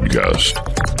is a podcast.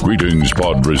 Greetings,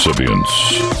 pod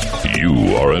recipients.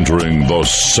 You are entering the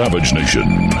Savage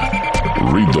Nation.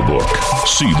 Read the book,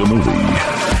 see the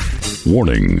movie.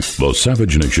 Warning, the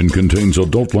Savage Nation contains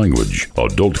adult language,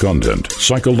 adult content,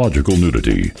 psychological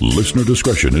nudity. Listener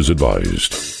discretion is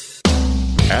advised.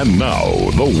 And now,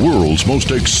 the world's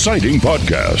most exciting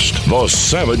podcast, The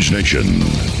Savage Nation,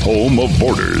 home of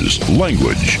borders,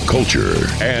 language, culture.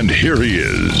 And here he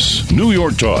is, New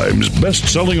York Times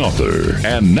best-selling author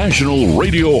and National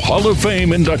Radio Hall of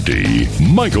Fame inductee,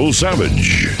 Michael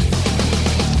Savage.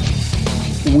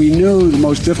 We knew the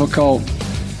most difficult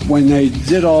when they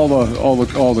did all the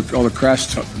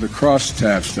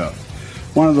crosstab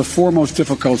stuff. One of the four most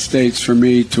difficult states for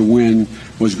me to win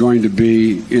was going to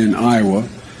be in Iowa.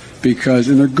 Because,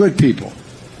 and they're good people.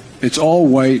 It's all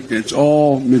white, it's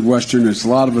all Midwestern, it's a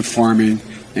lot of it farming,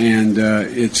 and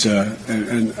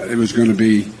it was going to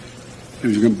be,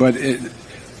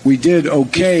 we did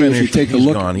okay if you take a look.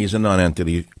 He's gone. He's a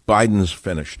non-entity. Biden's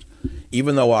finished.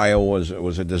 Even though Iowa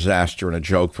was a disaster and a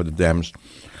joke for the Dems,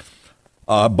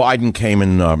 Biden came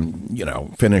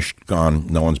in, finished, gone.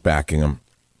 No one's backing him,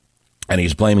 and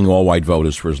he's blaming all white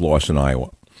voters for his loss in Iowa.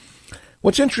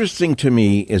 What's interesting to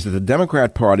me is that the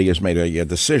Democrat Party has made a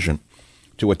decision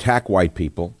to attack white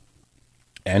people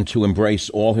and to embrace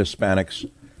all Hispanics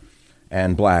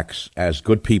and blacks as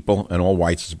good people and all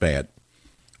whites as bad.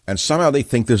 And somehow they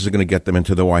think this is going to get them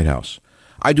into the White House.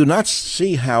 I do not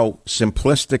see how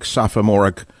simplistic,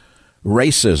 sophomoric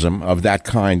racism of that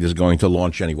kind is going to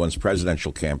launch anyone's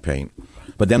presidential campaign.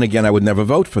 But then again, I would never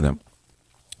vote for them.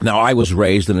 Now, I was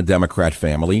raised in a Democrat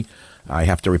family. I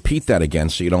have to repeat that again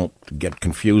so you don't get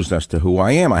confused as to who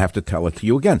I am. I have to tell it to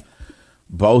you again.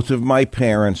 Both of my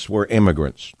parents were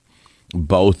immigrants.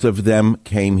 Both of them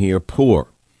came here poor.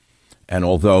 And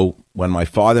although when my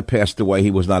father passed away, he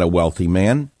was not a wealthy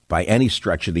man by any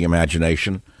stretch of the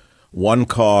imagination, one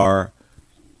car,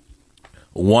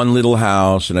 one little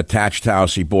house, an attached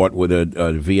house he bought with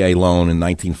a VA loan in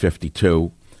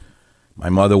 1952. My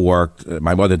mother worked.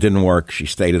 My mother didn't work. She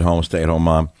stayed at home, stay-at-home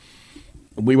mom.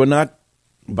 We were not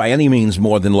by any means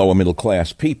more than lower middle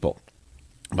class people,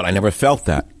 but I never felt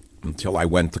that until I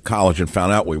went to college and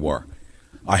found out we were.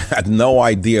 I had no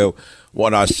idea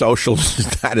what our social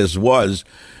status was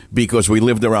because we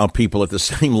lived around people at the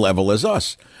same level as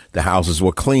us. The houses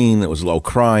were clean. There was low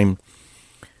crime.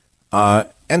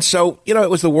 And so, it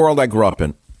was the world I grew up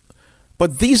in.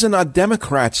 But these are not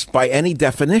Democrats by any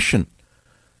definition.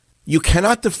 You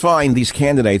cannot define these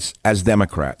candidates as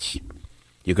Democrats.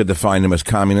 You could define them as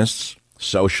communists,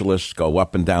 socialists, go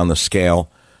up and down the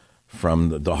scale from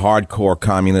the hardcore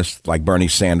communists like Bernie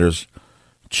Sanders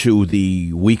to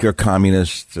the weaker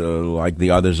communists like the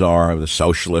others are, the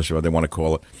socialists, or what they want to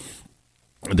call it.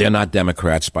 They're not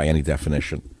Democrats by any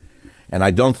definition. And I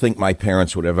don't think my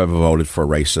parents would have ever voted for a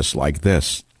racist like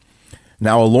this.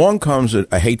 Now, along comes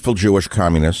a hateful Jewish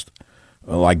communist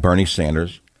like Bernie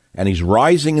Sanders, and he's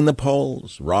rising in the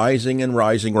polls, rising and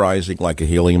rising, rising like a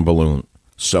helium balloon.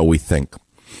 So we think.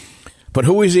 But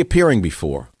who is he appearing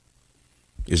before?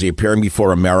 Is he appearing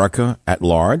before America at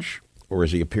large? Or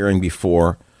is he appearing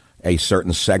before a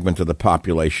certain segment of the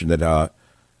population that,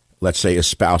 let's say,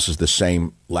 espouses the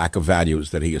same lack of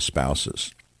values that he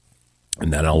espouses?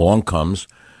 And then along comes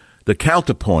the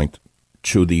counterpoint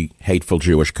to the hateful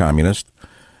Jewish communist.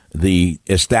 The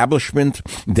establishment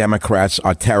Democrats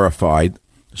are terrified,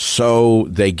 so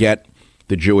they get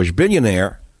the Jewish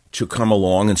billionaire to come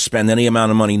along and spend any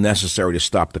amount of money necessary to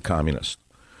stop the communists.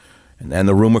 And then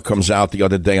the rumor comes out the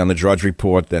other day on the Drudge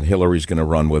Report that Hillary's going to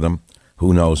run with him.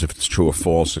 Who knows if it's true or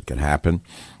false? It could happen.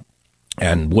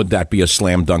 And would that be a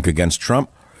slam dunk against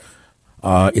Trump?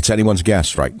 It's anyone's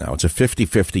guess right now. It's a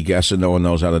 50-50 guess, and no one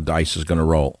knows how the dice is going to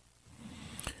roll.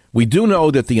 We do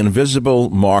know that the invisible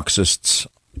Marxists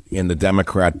in the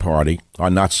Democrat Party are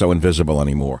not so invisible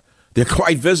anymore. They're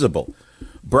quite visible.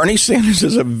 Bernie Sanders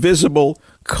is a visible,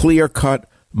 clear-cut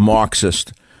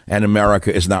Marxist, and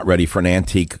America is not ready for an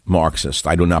antique Marxist.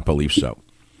 I do not believe so.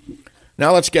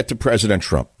 Now let's get to President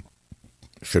Trump.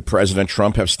 Should President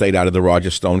Trump have stayed out of the Roger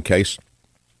Stone case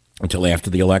until after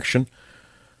the election?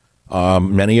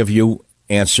 Many of you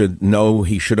answered no,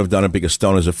 he should have done it because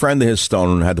Stone is a friend of his.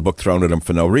 Stone had the book thrown at him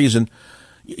for no reason.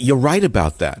 You're right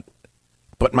about that.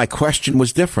 But my question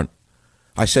was different.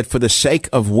 I said, for the sake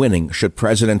of winning, should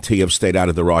President T have stayed out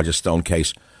of the Roger Stone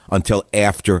case until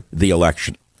after the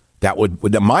election?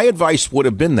 My advice would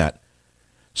have been that.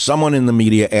 Someone in the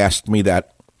media asked me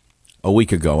that a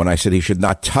week ago, and I said he should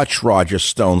not touch Roger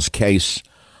Stone's case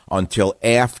until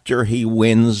after he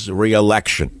wins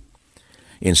re-election.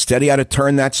 Instead, he had to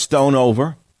turn that stone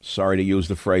over. Sorry to use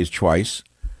the phrase twice.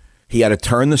 He had to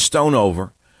turn the stone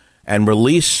over and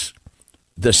release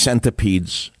the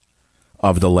centipedes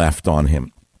of the left on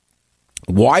him.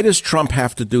 Why does Trump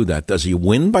have to do that? Does he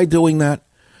win by doing that?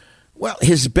 Well,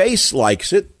 his base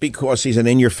likes it because he's an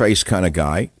in-your-face kind of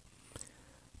guy.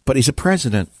 But he's a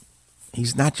president.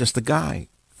 He's not just a guy.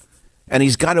 And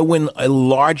he's got to win a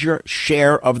larger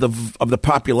share of the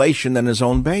population than his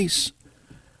own base.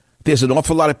 There's an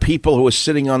awful lot of people who are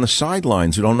sitting on the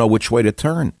sidelines who don't know which way to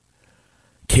turn.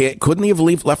 Couldn't he have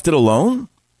left it alone?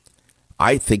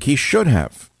 I think he should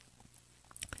have.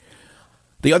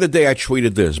 The other day I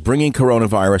tweeted this: bringing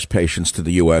coronavirus patients to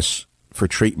the U.S. for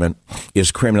treatment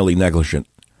is criminally negligent.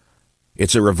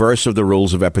 It's a reverse of the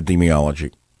rules of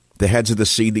epidemiology. The heads of the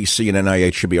CDC and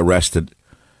NIH should be arrested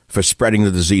for spreading the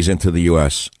disease into the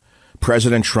U.S.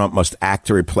 President Trump must act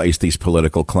to replace these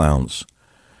political clowns.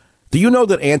 Do you know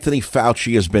that Anthony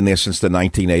Fauci has been there since the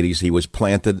 1980s? He was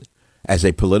planted as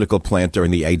a political plant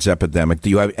during the AIDS epidemic. Do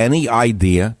you have any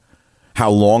idea how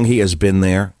long he has been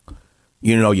there?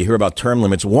 You know, you hear about term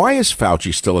limits. Why is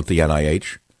Fauci still at the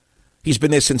NIH? He's been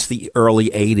there since the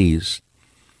early 80s.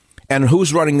 And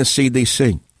who's running the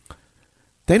CDC?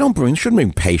 They shouldn't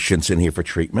bring patients in here for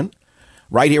treatment.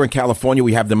 Right here in California,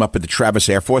 we have them up at the Travis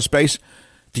Air Force Base.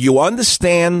 Do you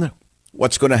understand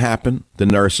what's going to happen? The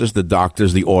nurses, the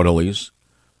doctors, the orderlies,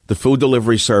 the food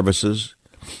delivery services,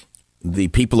 the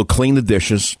people who clean the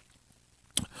dishes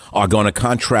are going to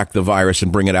contract the virus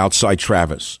and bring it outside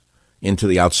Travis into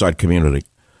the outside community.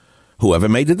 Whoever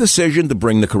made the decision to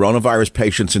bring the coronavirus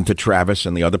patients into Travis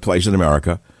and the other places in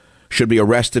America should be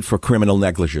arrested for criminal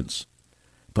negligence.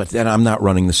 But then I'm not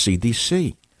running the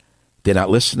CDC. They're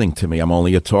not listening to me. I'm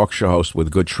only a talk show host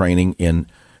with good training in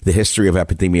the history of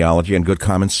epidemiology and good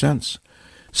common sense.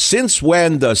 Since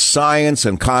when does science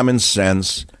and common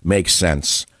sense make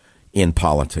sense in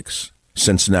politics?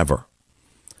 Since never.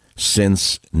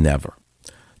 Since never.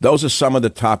 Those are some of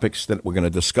the topics that we're going to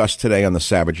discuss today on the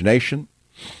Savage Nation.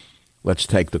 Let's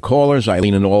take the callers.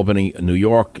 Eileen in Albany, New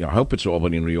York. I hope it's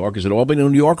Albany, New York. Is it Albany,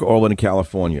 New York, or Albany,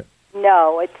 California?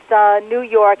 No, it's New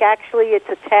York. Actually, it's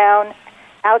a town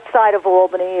outside of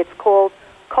Albany. It's called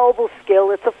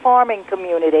Cobleskill. It's a farming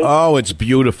community. Oh, it's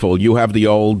beautiful. You have the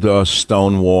old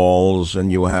stone walls,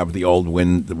 and you have the old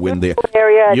wind there.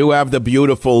 Area. You have the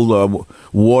beautiful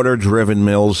water-driven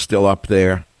mills still up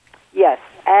there. Yes,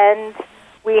 and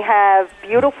we have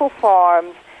beautiful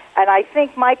farms, and I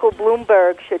think Michael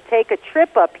Bloomberg should take a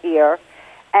trip up here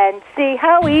and see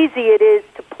how easy it is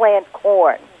to plant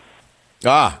corn.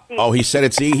 He said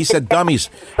it's. He said dummies.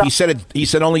 He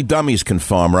said only dummies can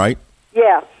farm, right?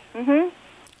 Yeah. Mm-hmm.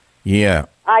 Yeah.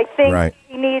 I think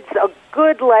he needs a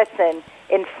good lesson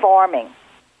in farming.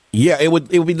 Yeah, it would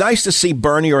be nice to see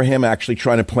Bernie or him actually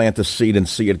trying to plant a seed and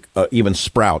see it even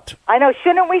sprout. I know.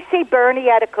 Shouldn't we see Bernie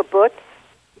at a kibbutz?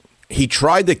 He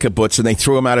tried the kibbutz and they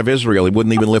threw him out of Israel. He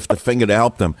wouldn't even lift a finger to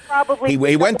help them. Probably.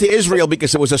 He went to Israel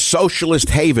because it was a socialist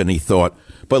haven, he thought.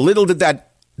 But little did that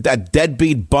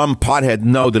deadbeat bum pothead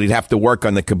know that he'd have to work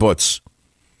on the kibbutz.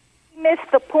 He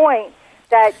missed the point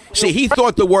that... See, he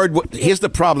thought the word... Here's the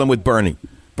problem with Bernie.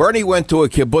 Bernie went to a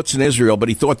kibbutz in Israel, but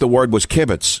he thought the word was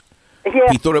kibbutz.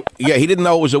 Yeah. He didn't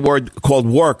know it was a word called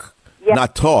work,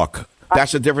 not talk.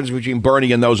 That's the difference between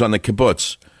Bernie and those on the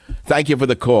kibbutz. Thank you for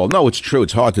the call. No, it's true.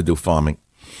 It's hard to do farming.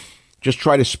 Just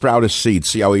try to sprout a seed.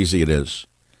 See how easy it is.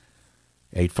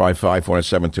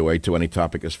 855-407-2822. Any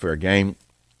topic is fair game.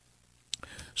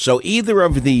 So either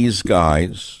of these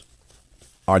guys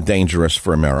are dangerous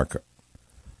for America.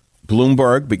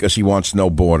 Bloomberg, because he wants no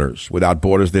borders. Without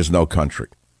borders, there's no country.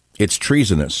 It's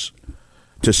treasonous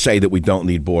to say that we don't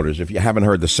need borders. If you haven't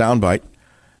heard the soundbite,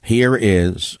 here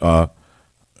is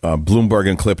Bloomberg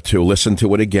in clip 2. Listen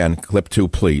to it again. Clip 2,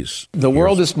 please. The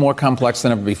world is more complex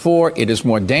than ever before. It is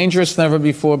more dangerous than ever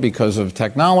before because of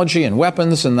technology and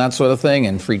weapons and that sort of thing,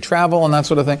 and free travel and that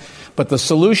sort of thing. But the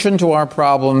solution to our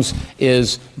problems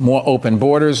is more open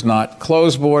borders, not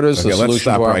closed borders. Okay, the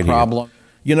solution to our problem. Here.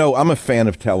 You know, I'm a fan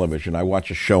of television. I watch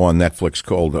a show on Netflix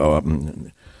called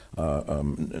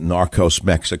Narcos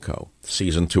Mexico.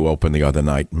 Season 2 opened the other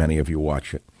night. Many of you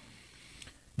watch it.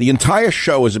 The entire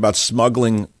show is about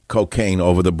smuggling cocaine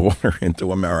over the border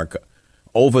into America.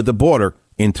 Over the border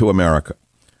into America.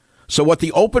 So what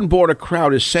the open border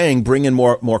crowd is saying, bring in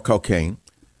more cocaine.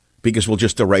 because we'll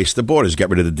just erase the borders, get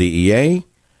rid of the DEA,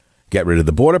 get rid of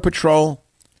the Border Patrol,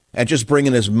 and just bring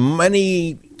in as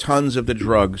many tons of the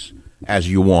drugs as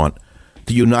you want.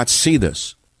 Do you not see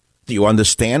this? Do you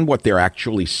understand what they're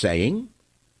actually saying?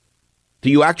 Do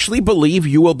you actually believe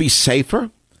you will be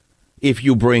safer if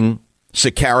you bring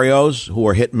sicarios who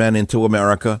are hitmen into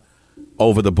America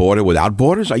over the border without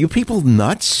borders? Are you people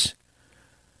nuts?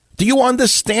 Do you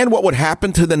understand what would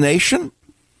happen to the nation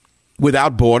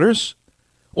without borders?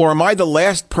 Or am I the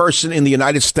last person in the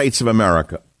United States of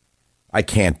America? I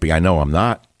can't be. I know I'm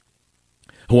not.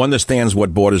 Who understands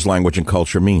what borders, language, and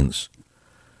culture means?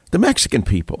 The Mexican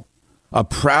people, a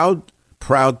proud,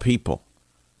 proud people,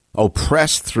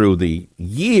 oppressed through the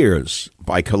years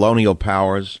by colonial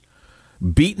powers,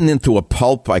 beaten into a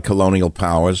pulp by colonial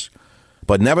powers,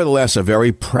 but nevertheless a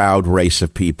very proud race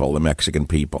of people, the Mexican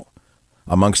people,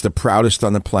 amongst the proudest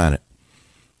on the planet.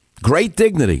 Great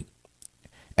dignity,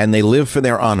 and they live for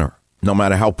their honor. No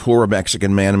matter how poor a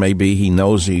Mexican man may be, he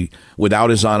knows without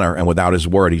his honor and without his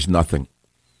word, he's nothing.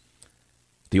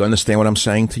 Do you understand what I'm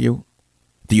saying to you?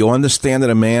 Do you understand that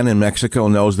a man in Mexico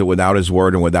knows that without his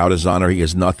word and without his honor, he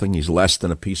is nothing? He's less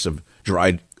than a piece of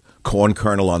dried corn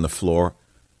kernel on the floor.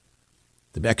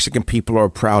 The Mexican people are a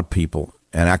proud people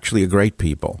and actually a great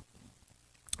people.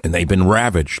 And they've been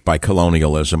ravaged by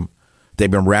colonialism. They've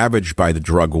been ravaged by the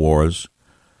drug wars.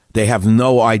 They have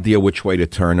no idea which way to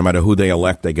turn. No matter who they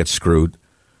elect, they get screwed.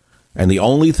 And the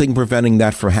only thing preventing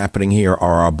that from happening here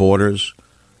are our borders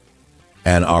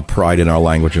and our pride in our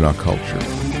language and our culture.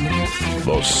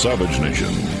 The Savage Nation.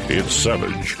 It's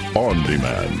Savage on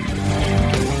Demand.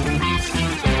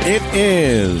 It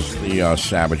is the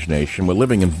Savage Nation. We're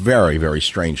living in very, very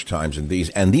strange times. And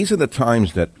these are the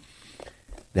times that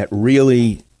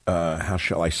really, how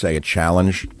shall I say it,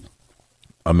 challenge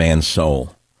a man's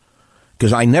soul.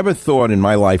 Because I never thought in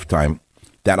my lifetime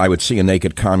that I would see a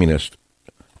naked communist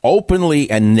openly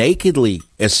and nakedly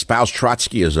espouse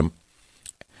Trotskyism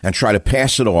and try to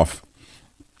pass it off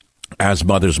as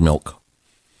mother's milk,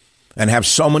 and have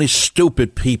so many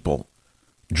stupid people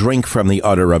drink from the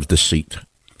udder of deceit.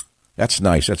 That's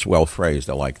nice. That's well phrased.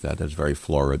 I like that. That's very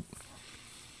florid.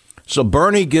 So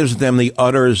Bernie gives them the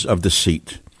udders of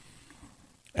deceit.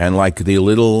 And like the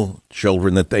little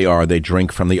children that they are, they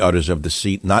drink from the udders of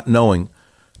deceit, not knowing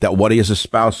that what he is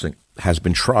espousing has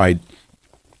been tried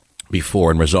before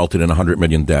and resulted in 100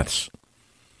 million deaths.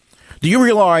 Do you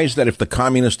realize that if the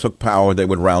communists took power, they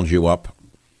would round you up?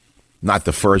 Not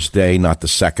the first day, not the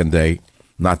second day,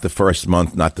 not the first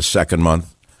month, not the second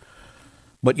month.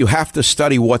 But you have to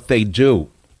study what they do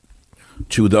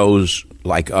to those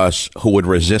like us who would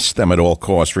resist them at all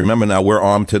costs. Remember now, we're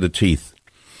armed to the teeth.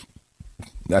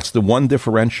 That's the one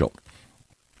differential.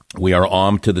 We are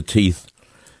armed to the teeth.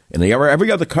 In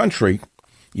every other country,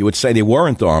 you would say they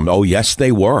weren't armed. Oh, yes,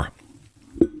 they were.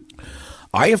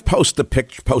 I have posted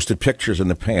pictures in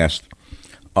the past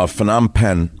of Phnom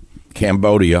Penh,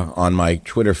 Cambodia, on my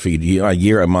Twitter feed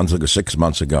a month ago, 6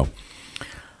 months ago,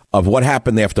 of what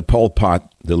happened after Pol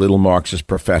Pot, the little Marxist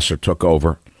professor, took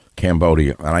over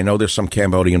Cambodia. And I know there's some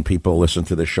Cambodian people who listen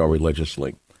to this show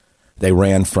religiously. They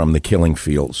ran from the killing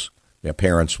fields. Their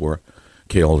parents were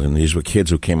killed, and these were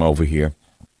kids who came over here.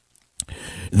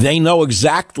 They know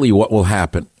exactly what will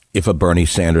happen if a Bernie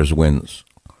Sanders wins.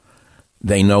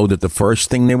 They know that the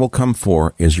first thing they will come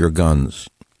for is your guns.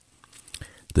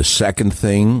 The second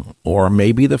thing, or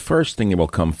maybe the first thing they will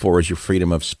come for, is your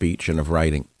freedom of speech and of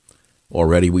writing.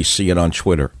 Already we see it on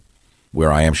Twitter,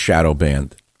 where I am shadow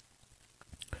banned.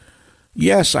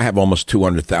 Yes, I have almost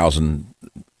 200,000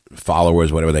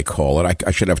 followers, whatever they call it.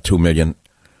 I should have 2 million,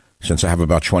 since I have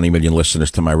about 20 million listeners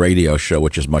to my radio show,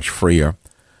 which is much freer.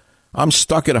 I'm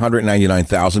stuck at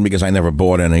 199,000 because I never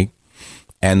bought any.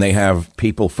 And they have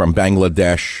people from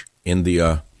Bangladesh,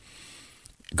 India,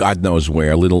 God knows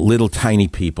where, little tiny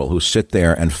people who sit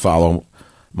there and follow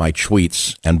my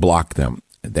tweets and block them.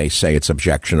 They say it's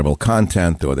objectionable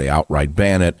content, or they outright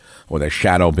ban it, or they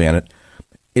shadow ban it.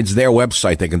 It's their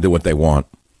website. They can do what they want.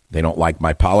 They don't like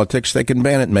my politics. They can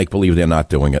ban it and make believe they're not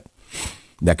doing it.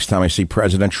 Next time I see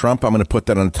President Trump, I'm going to put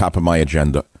that on the top of my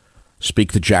agenda.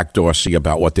 Speak to Jack Dorsey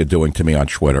about what they're doing to me on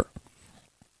Twitter.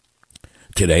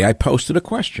 Today I posted a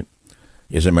question.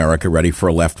 Is America ready for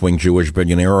a left-wing Jewish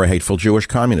billionaire or a hateful Jewish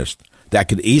communist? That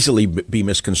could easily be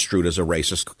misconstrued as a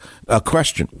racist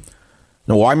question.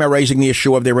 Now, why am I raising the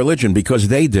issue of their religion? Because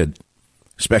they did,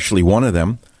 especially one of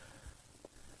them.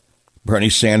 Bernie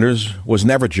Sanders was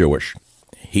never Jewish.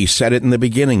 He said it in the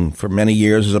beginning. For many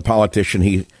years as a politician,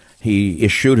 he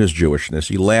eschewed his Jewishness.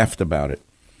 He laughed about it.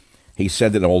 He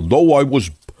said that although I was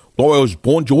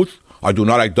born Jewish, I do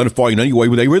not identify in any way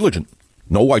with a religion.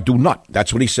 No, I do not.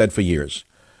 That's what he said for years.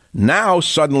 Now,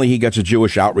 suddenly, he gets a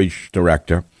Jewish outreach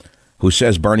director who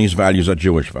says Bernie's values are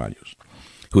Jewish values,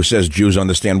 who says Jews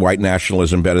understand white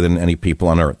nationalism better than any people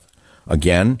on earth.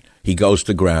 Again, he goes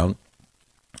to ground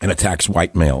and attacks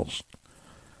white males.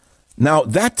 Now,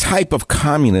 that type of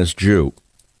communist Jew,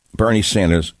 Bernie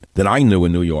Sanders, that I knew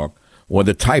in New York, were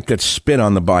the type that spit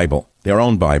on the Bible, their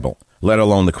own Bible, let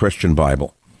alone the Christian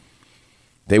Bible.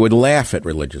 They would laugh at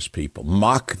religious people,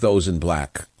 mock those in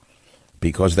black,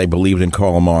 because they believed in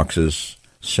Karl Marx's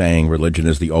saying religion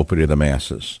is the opiate of the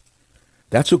masses.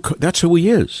 That's who he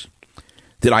is.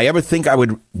 Did I ever think I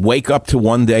would wake up to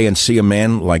one day and see a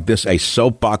man like this, a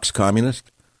soapbox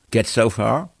communist, get so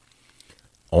far?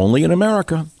 Only in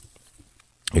America.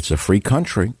 It's a free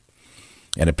country.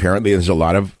 And apparently there's a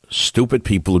lot of stupid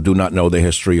people who do not know their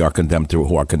history who are condemned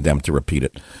to repeat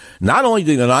it. Not only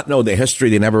do they not know their history,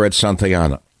 they never read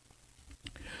Santayana,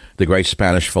 the great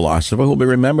Spanish philosopher who will be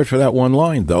remembered for that one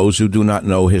line. Those who do not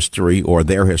know history or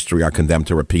their history are condemned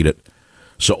to repeat it.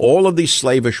 So all of these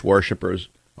slavish worshipers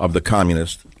of the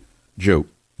communist Jew,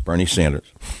 Bernie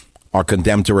Sanders, are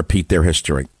condemned to repeat their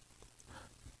history,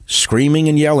 screaming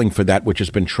and yelling for that which has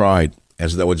been tried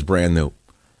as though it's brand new,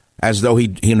 as though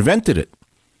he invented it.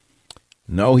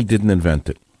 No, he didn't invent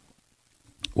it.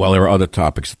 Well, there are other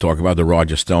topics to talk about. The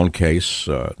Roger Stone case,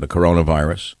 the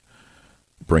coronavirus,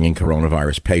 bringing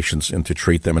coronavirus patients in to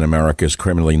treat them in America is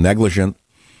criminally negligent.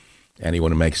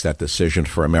 Anyone who makes that decision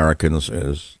for Americans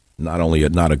is not only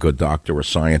not a good doctor or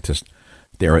scientist,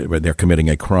 they're committing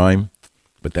a crime.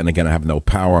 But then again, I have no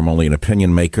power. I'm only an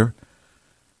opinion maker.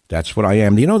 That's what I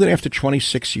am. Do you know that after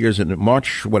 26 years, in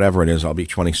March, whatever it is, I'll be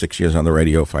 26 years on the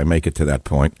radio if I make it to that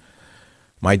point.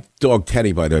 My dog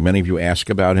Teddy, by the way, many of you ask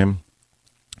about him.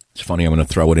 It's funny, I'm going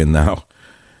to throw it in now.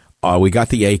 We got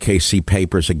the AKC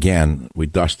papers again. We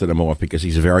dusted him off because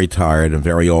he's very tired and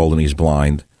very old and he's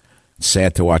blind. It's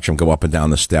sad to watch him go up and down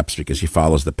the steps because he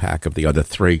follows the pack of the other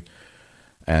three.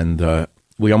 And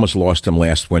we almost lost him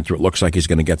last winter. It looks like he's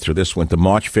going to get through this winter.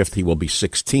 March 5th, he will be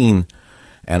 16.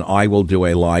 And I will do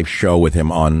a live show with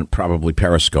him on probably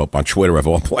Periscope, on Twitter of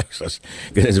all places.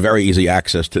 There's very easy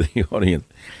access to the audience.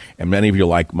 And many of you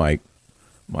like my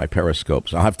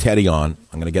Periscopes. I'll have Teddy on.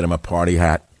 I'm going to get him a party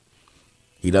hat.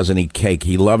 He doesn't eat cake.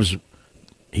 He loves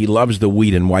the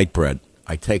wheat and white bread.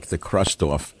 I take the crust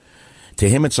off. To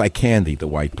him, it's like candy, the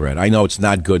white bread. I know it's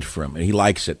not good for him, and he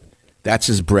likes it. That's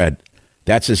his bread.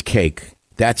 That's his cake.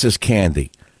 That's his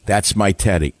candy. That's my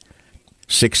Teddy.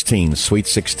 16, Sweet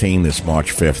 16 this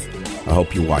March 5th. I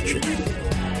hope you watch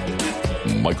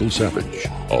it. Michael Savage,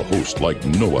 a host like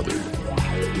no other.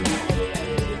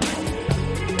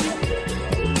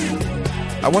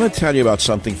 I want to tell you about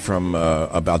something from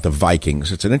about the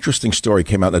Vikings. It's an interesting story.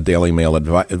 Came out in the Daily Mail.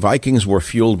 Vikings were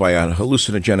fueled by a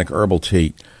hallucinogenic herbal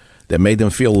tea that made them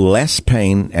feel less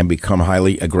pain and become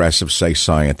highly aggressive, say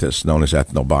scientists, known as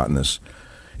ethnobotanists.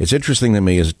 It's interesting to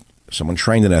me as someone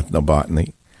trained in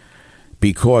ethnobotany,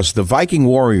 because the Viking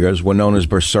warriors were known as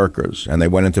berserkers, and they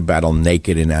went into battle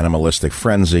naked in animalistic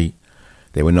frenzy.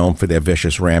 They were known for their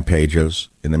vicious rampages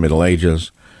in the Middle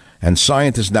Ages. And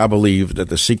scientists now believe that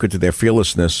the secret to their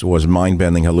fearlessness was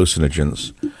mind-bending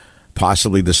hallucinogens,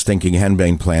 possibly the stinking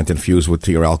henbane plant infused with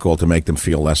tea or alcohol to make them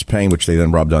feel less pain, which they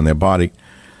then rubbed on their body.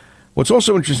 What's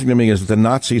also interesting to me is that the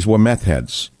Nazis were meth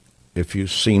heads. If you've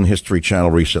seen History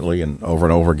Channel recently and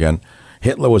over again,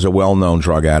 Hitler was a well-known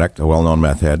drug addict, a well-known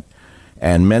meth head.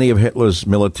 And many of Hitler's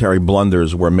military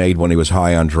blunders were made when he was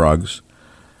high on drugs.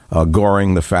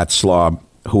 Göring, the fat slob,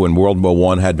 who in World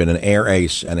War I had been an air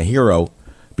ace and a hero,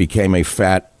 became a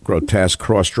fat, grotesque,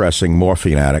 cross-dressing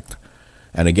morphine addict.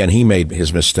 And again, he made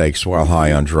his mistakes while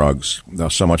high on drugs.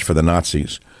 So much for the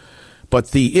Nazis.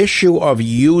 But the issue of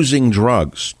using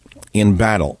drugs in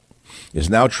battle is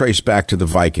now traced back to the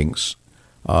Vikings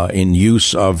in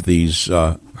use of these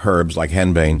herbs like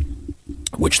henbane,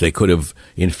 which they could have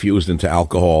infused into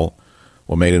alcohol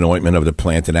or made an ointment of the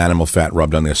plant and animal fat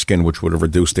rubbed on their skin, which would have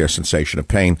reduced their sensation of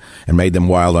pain and made them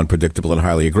wild, unpredictable, and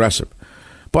highly aggressive.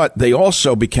 But they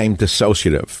also became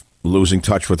dissociative, losing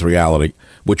touch with reality,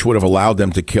 which would have allowed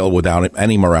them to kill without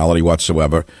any morality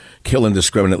whatsoever, kill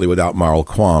indiscriminately without moral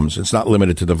qualms. It's not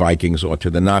limited to the Vikings or to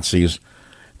the Nazis.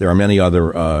 There are many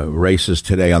other races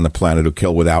today on the planet who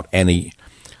kill without any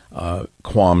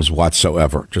qualms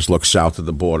whatsoever. Just look south of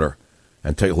the border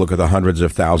and take a look at the hundreds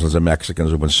of thousands of Mexicans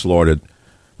who have been slaughtered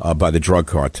by the drug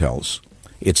cartels.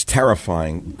 It's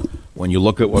terrifying when you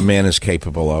look at what man is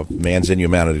capable of, man's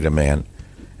inhumanity to man,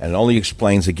 and it only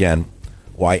explains, again,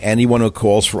 why anyone who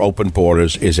calls for open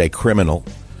borders is a criminal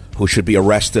who should be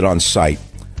arrested on sight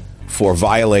for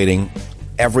violating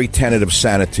every tenet of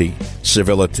sanity,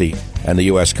 civility, and the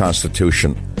U.S.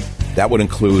 Constitution. That would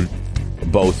include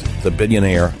both the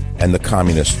billionaire and the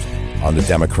communist on the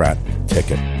Democrat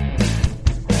ticket.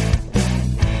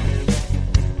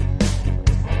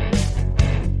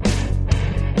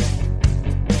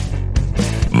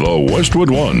 The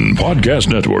Westwood One Podcast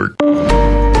Network.